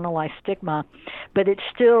internalized stigma, but it's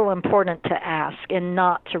still important to ask and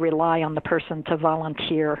not to rely on the person to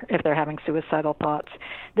volunteer if they're having suicidal thoughts.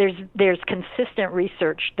 There's consistent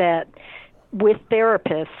research that with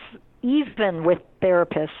therapists, even with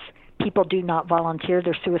therapists, people do not volunteer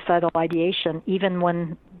their suicidal ideation, even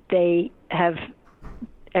when they have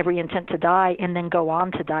every intent to die and then go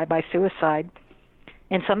on to die by suicide.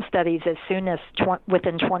 In some studies, as soon as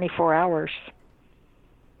within 24 hours.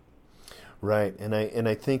 Right, and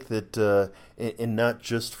I think that, and not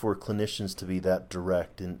just for clinicians to be that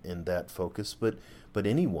direct and that focused, but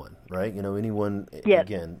anyone, right? Anyone, yes.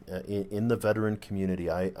 Again, in the veteran community,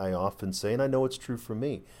 I often say, and I know it's true for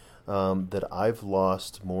me, that I've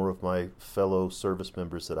lost more of my fellow service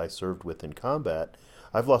members that I served with in combat.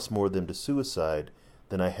 I've lost more of them to suicide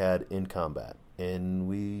than I had in combat.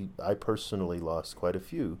 And I personally lost quite a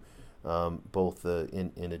few, both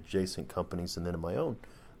in adjacent companies and then in my own.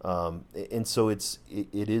 And so it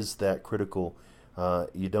is that critical.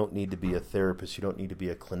 You don't need to be a therapist. You don't need to be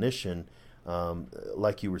a clinician.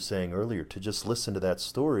 Like you were saying earlier, to just listen to that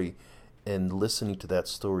story, and listening to that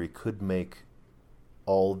story could make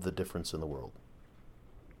all the difference in the world.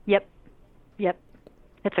 Yep.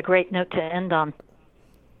 It's a great note to end on.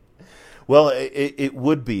 Well, it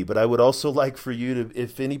would be, but I would also like for you to,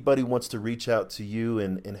 if anybody wants to reach out to you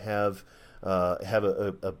and have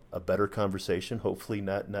a better conversation, hopefully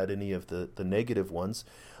not any of the negative ones,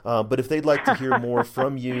 but if they'd like to hear more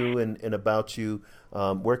from you and about you,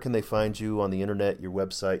 where can they find you on the internet, your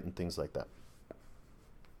website, and things like that?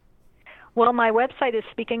 Well, my website is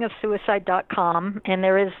speakingofsuicide.com, and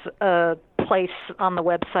there is a place on the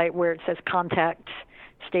website where it says contact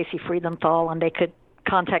Stacy Friedenthal, and they could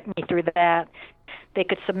contact me through that. They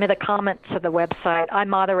could submit a comment to the website. I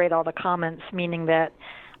moderate all the comments, meaning that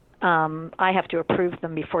I have to approve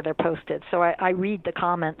them before they're posted. So I read the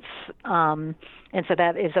comments, and so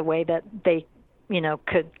that is a way that they,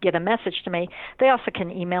 could get a message to me. They also can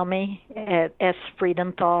email me at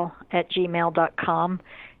sfriedenthal@gmail.com,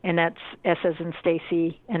 and that's S as in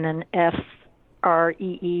Stacy, and then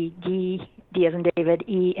FREED, D as in David,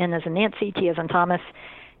 E, N as in Nancy, T as in Thomas,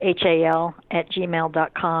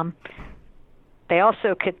 HAL@gmail.com. They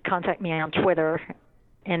also could contact me on Twitter,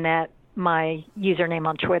 and that my username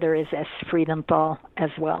on Twitter is sfriedenthal as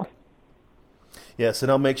well. Yes, and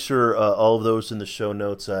I'll make sure all of those in the show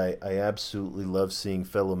notes. I absolutely love seeing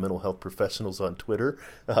fellow mental health professionals on Twitter.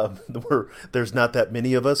 There's not that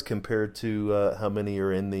many of us compared to how many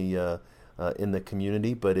are in the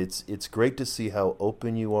community, but it's great to see how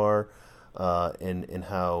open you are, and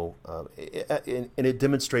how and it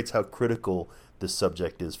demonstrates how critical this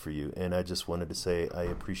subject is for you. And I just wanted to say I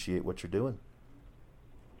appreciate what you're doing.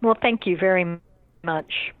 Well, thank you very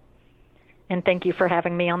much, and thank you for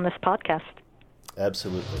having me on this podcast.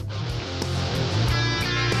 Absolutely.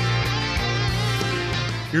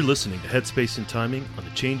 You're listening to Headspace and Timing on the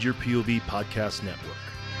Change Your POV podcast network.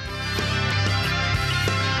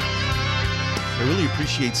 I really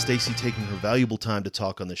appreciate Stacy taking her valuable time to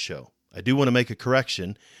talk on the show. I do want to make a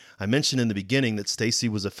correction. I mentioned in the beginning that Stacy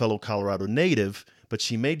was a fellow Colorado native, but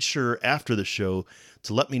she made sure after the show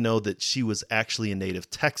to let me know that she was actually a native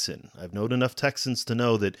Texan. I've known enough Texans to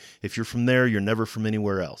know that if you're from there, you're never from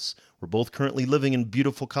anywhere else. We're both currently living in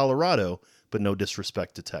beautiful Colorado, but no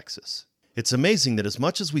disrespect to Texas. It's amazing that as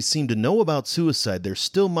much as we seem to know about suicide, there's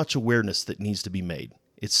still much awareness that needs to be made.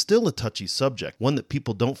 It's still a touchy subject, one that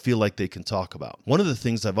people don't feel like they can talk about. One of the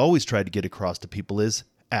things I've always tried to get across to people is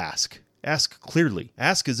ask. Ask clearly.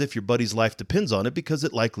 Ask as if your buddy's life depends on it, because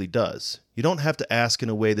it likely does. You don't have to ask in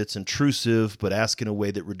a way that's intrusive, but ask in a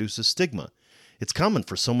way that reduces stigma. It's common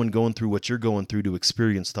for someone going through what you're going through to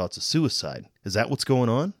experience thoughts of suicide. Is that what's going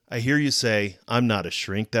on? I hear you say, "I'm not a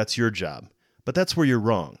shrink, that's your job." But that's where you're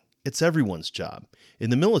wrong. It's everyone's job.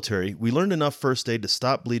 In the military, we learned enough first aid to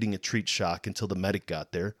stop bleeding and treat shock until the medic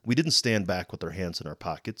got there. We didn't stand back with our hands in our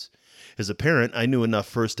pockets. As a parent, I knew enough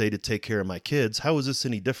first aid to take care of my kids. How is this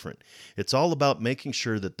any different? It's all about making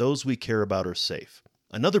sure that those we care about are safe.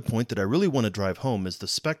 Another point that I really want to drive home is the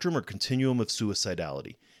spectrum or continuum of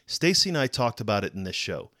suicidality. Stacy and I talked about it in this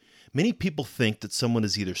show. Many people think that someone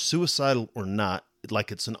is either suicidal or not,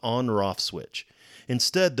 like it's an on or off switch.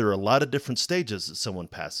 Instead, there are a lot of different stages that someone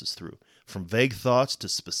passes through, from vague thoughts to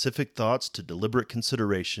specific thoughts to deliberate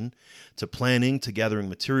consideration, to planning, to gathering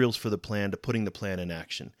materials for the plan, to putting the plan in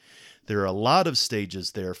action. There are a lot of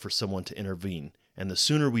stages there for someone to intervene, and the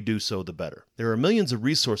sooner we do so, the better. There are millions of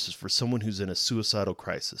resources for someone who's in a suicidal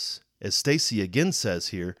crisis. As Stacy again says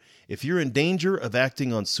here, if you're in danger of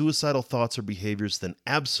acting on suicidal thoughts or behaviors, then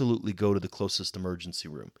absolutely go to the closest emergency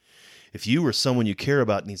room. If you or someone you care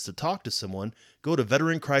about needs to talk to someone, go to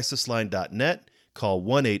veterancrisisline.net, call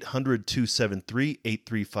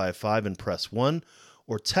 1-800-273-8355 and press 1,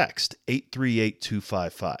 or text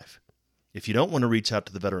 838-255. If you don't want to reach out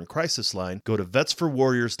to the Veteran Crisis Line, go to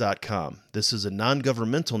vetsforwarriors.com. This is a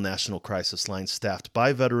non-governmental national crisis line staffed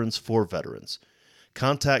by veterans for veterans.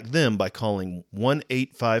 Contact them by calling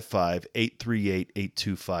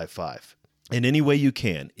 1-855-838-8255. In any way you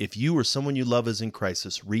can, if you or someone you love is in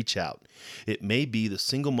crisis, reach out. It may be the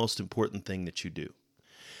single most important thing that you do.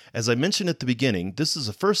 As I mentioned at the beginning, this is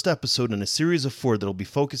the first episode in a series of 4 that will be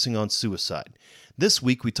focusing on suicide. This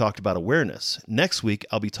week we talked about awareness. Next week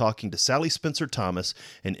I'll be talking to Sally Spencer Thomas,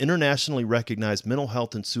 an internationally recognized mental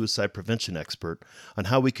health and suicide prevention expert, on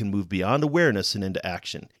how we can move beyond awareness and into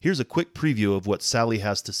action. Here's a quick preview of what Sally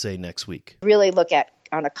has to say next week. Really look at,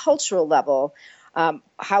 on a cultural level,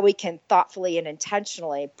 how we can thoughtfully and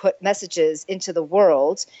intentionally put messages into the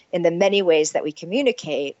world in the many ways that we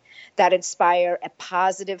communicate that inspire a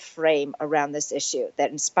positive frame around this issue, that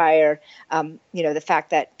inspire, the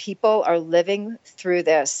fact that people are living through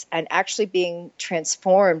this and actually being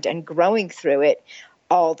transformed and growing through it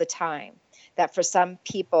all the time. That for some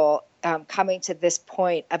people, coming to this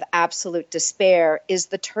point of absolute despair is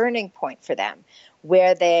the turning point for them,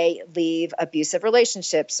 where they leave abusive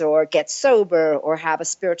relationships or get sober or have a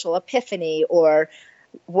spiritual epiphany or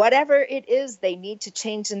whatever it is they need to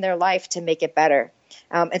change in their life to make it better.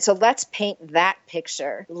 And so let's paint that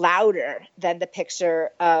picture louder than the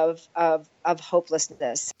picture of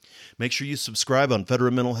hopelessness. Make sure you subscribe on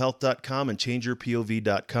veteranmentalhealth.com and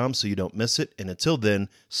changeyourpov.com so you don't miss it. And until then,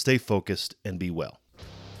 stay focused and be well.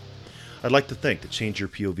 I'd like to thank the Change Your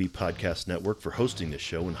POV Podcast Network for hosting this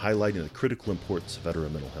show and highlighting the critical importance of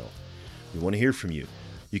veteran mental health. We want to hear from you.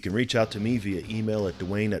 You can reach out to me via email at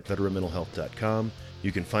dwayne@veteranmentalhealth.com.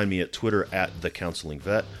 You can find me at Twitter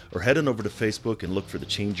 @TheCounselingVet, or head on over to Facebook and look for the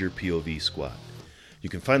Change Your POV Squad. You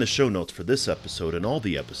can find the show notes for this episode and all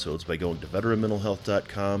the episodes by going to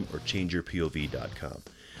veteranmentalhealth.com or changeyourpov.com.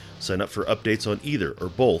 Sign up for updates on either or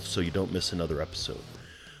both so you don't miss another episode.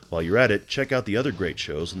 While you're at it, check out the other great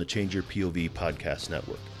shows in the Change Your POV Podcast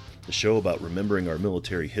Network. The show about remembering our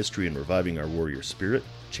military history and reviving our warrior spirit,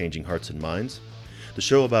 Changing Hearts and Minds. The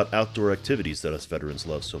show about outdoor activities that us veterans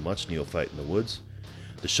love so much, Neophyte in the Woods.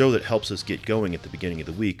 The show that helps us get going at the beginning of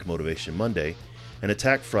the week, Motivation Monday. And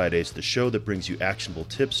Attack Fridays, the show that brings you actionable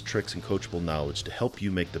tips, tricks, and coachable knowledge to help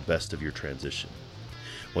you make the best of your transition.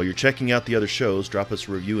 While you're checking out the other shows, drop us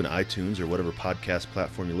a review in iTunes or whatever podcast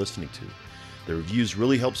platform you're listening to. The reviews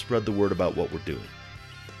really help spread the word about what we're doing.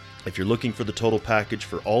 If you're looking for the total package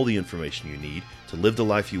for all the information you need to live the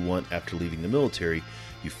life you want after leaving the military,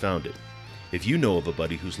 you found it. If you know of a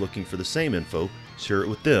buddy who's looking for the same info, share it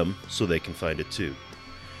with them so they can find it too.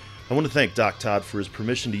 I want to thank Doc Todd for his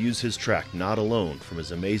permission to use his track, Not Alone, from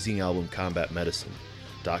his amazing album, Combat Medicine.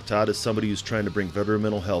 Doc Todd is somebody who's trying to bring veteran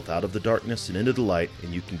mental health out of the darkness and into the light,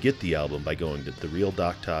 and you can get the album by going to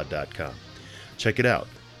therealdoctodd.com. Check it out,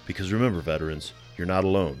 because remember, veterans, you're not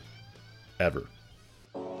alone. Ever.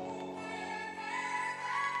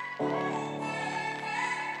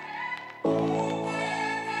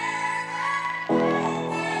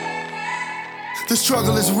 The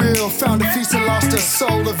struggle is real. Found a feast and lost a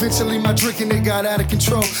soul. Eventually my drinking, it got out of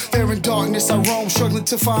control. There in darkness I roam, struggling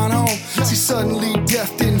to find home. See, suddenly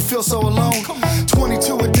death didn't feel so alone.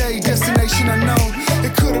 22 a day, destination unknown.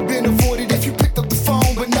 It could have been avoided if you picked up the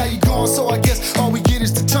phone, but now you're gone, so I guess all we get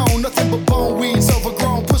is the tone. Nothing but bone weeds,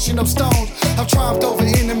 overgrown, pushing up stones. I've triumphed over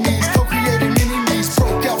enemies, co-created enemies.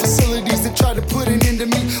 Broke out facilities that tried to put an end to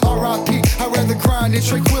me. R.I.P. I'd rather grind in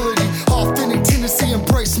tranquility. Authentic tendency,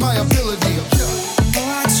 embrace my ability. Oh,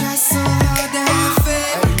 I try so hard to have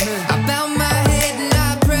faith. I bow my head and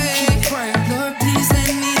I pray. Lord, please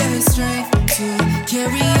lend me the strength to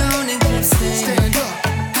carry on and keep Stand up.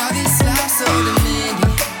 How this life's so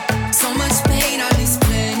demanding. So much pain, all this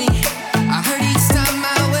plenty. I hurt each time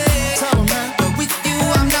I wait. Tell 'em, man. But with you,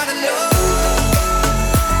 I'm not alone.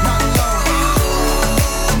 Not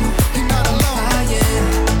alone. You're not alone. Ah, yeah.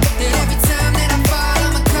 That every time that I fall,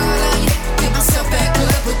 I'ma call on you. Get myself back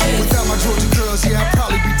up again. Without my Georgia girls, yeah, I'd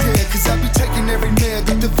probably be dead. Cause I'd be taking every med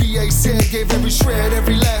that the VA said. Gave every shred,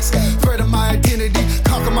 every last thread of my identity.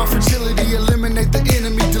 Conquer my fragility, eliminate the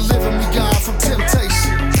enemy. Deliver me, God, from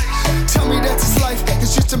temptation. Tell me that this life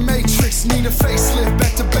is just a matrix. Need a facelift,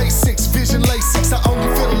 back to basics. Vision Lasix, I only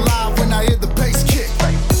feel alive when I hear the bass kick. Oh,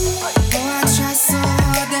 I try so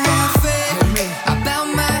hard to have faith. I bow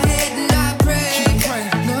my head and I pray. Keep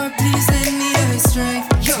praying. Lord, please lend me the strength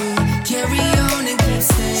to carry on and keep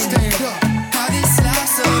standing. Stand up. How this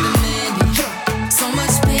life's so demanding. So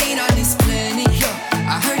much pain, all this plenty.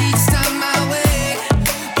 I hurt each time I wait.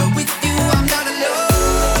 But with you, I'm not alone.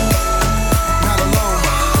 Not alone.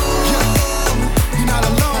 Yeah. You're not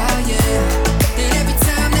alone. Ah, yeah. And every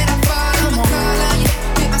time that I fall, Come I'ma on. call on you.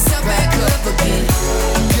 Pick myself back up again.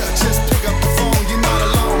 Yeah, just pick up the phone, you're not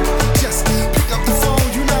alone. Just pick up the phone,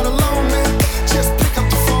 you're not alone, man. Just pick up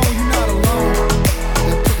the phone, you're not alone.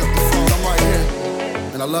 Yeah, pick up the phone, I'm right here.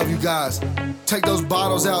 And I love you guys. Take those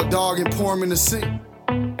bottles out, dog, and pour them in the sink.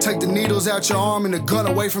 Take the needles out your arm and the gun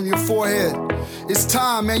away from your forehead. It's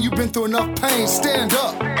time, man, you've been through enough pain, stand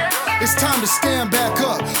up. It's time to stand back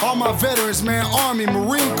up. All my veterans, man, Army,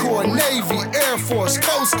 Marine Corps, Navy, Air Force,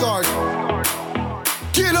 Coast Guard.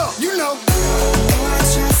 Get up, you know. Oh, I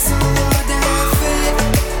try so hard to have faith.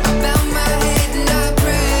 I bow my head and I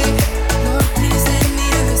pray. Lord, please lend me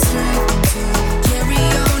the strength to carry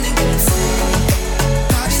on and keep standing.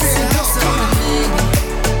 How this life's so demanding.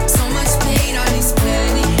 So much pain, all this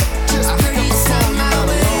plenty. I hurt each time I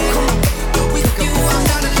wait. But with you, I'm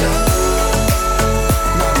not alone.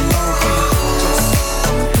 Not alone, just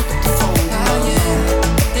pick up the phone, you're Ah, not alone.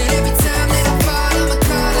 yeah. And every time that I fall, I'ma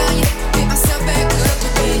call on you. Pick myself back up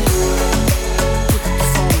again. Pick up the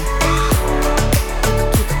phone.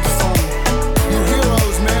 Pick up the phone. You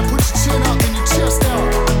heroes, man. Put your chin up and your chest out.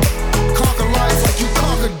 Conquer life like you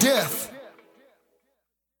conquer death.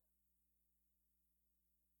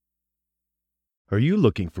 Are you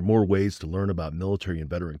looking for more ways to learn about military and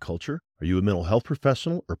veteran culture? Are you a mental health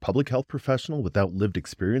professional or public health professional without lived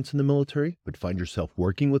experience in the military, but find yourself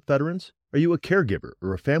working with veterans? Are you a caregiver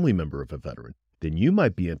or a family member of a veteran? Then you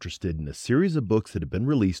might be interested in a series of books that have been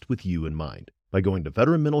released with you in mind. By going to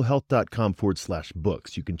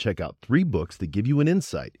veteranmentalhealth.com/books, you can check out 3 books that give you an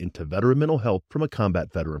insight into veteran mental health from a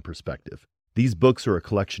combat veteran perspective. These books are a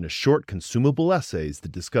collection of short, consumable essays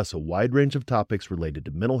that discuss a wide range of topics related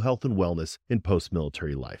to mental health and wellness in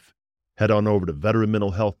post-military life. Head on over to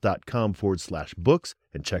veteranmentalhealth.com/books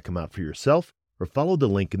and check them out for yourself, or follow the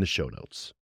link in the show notes.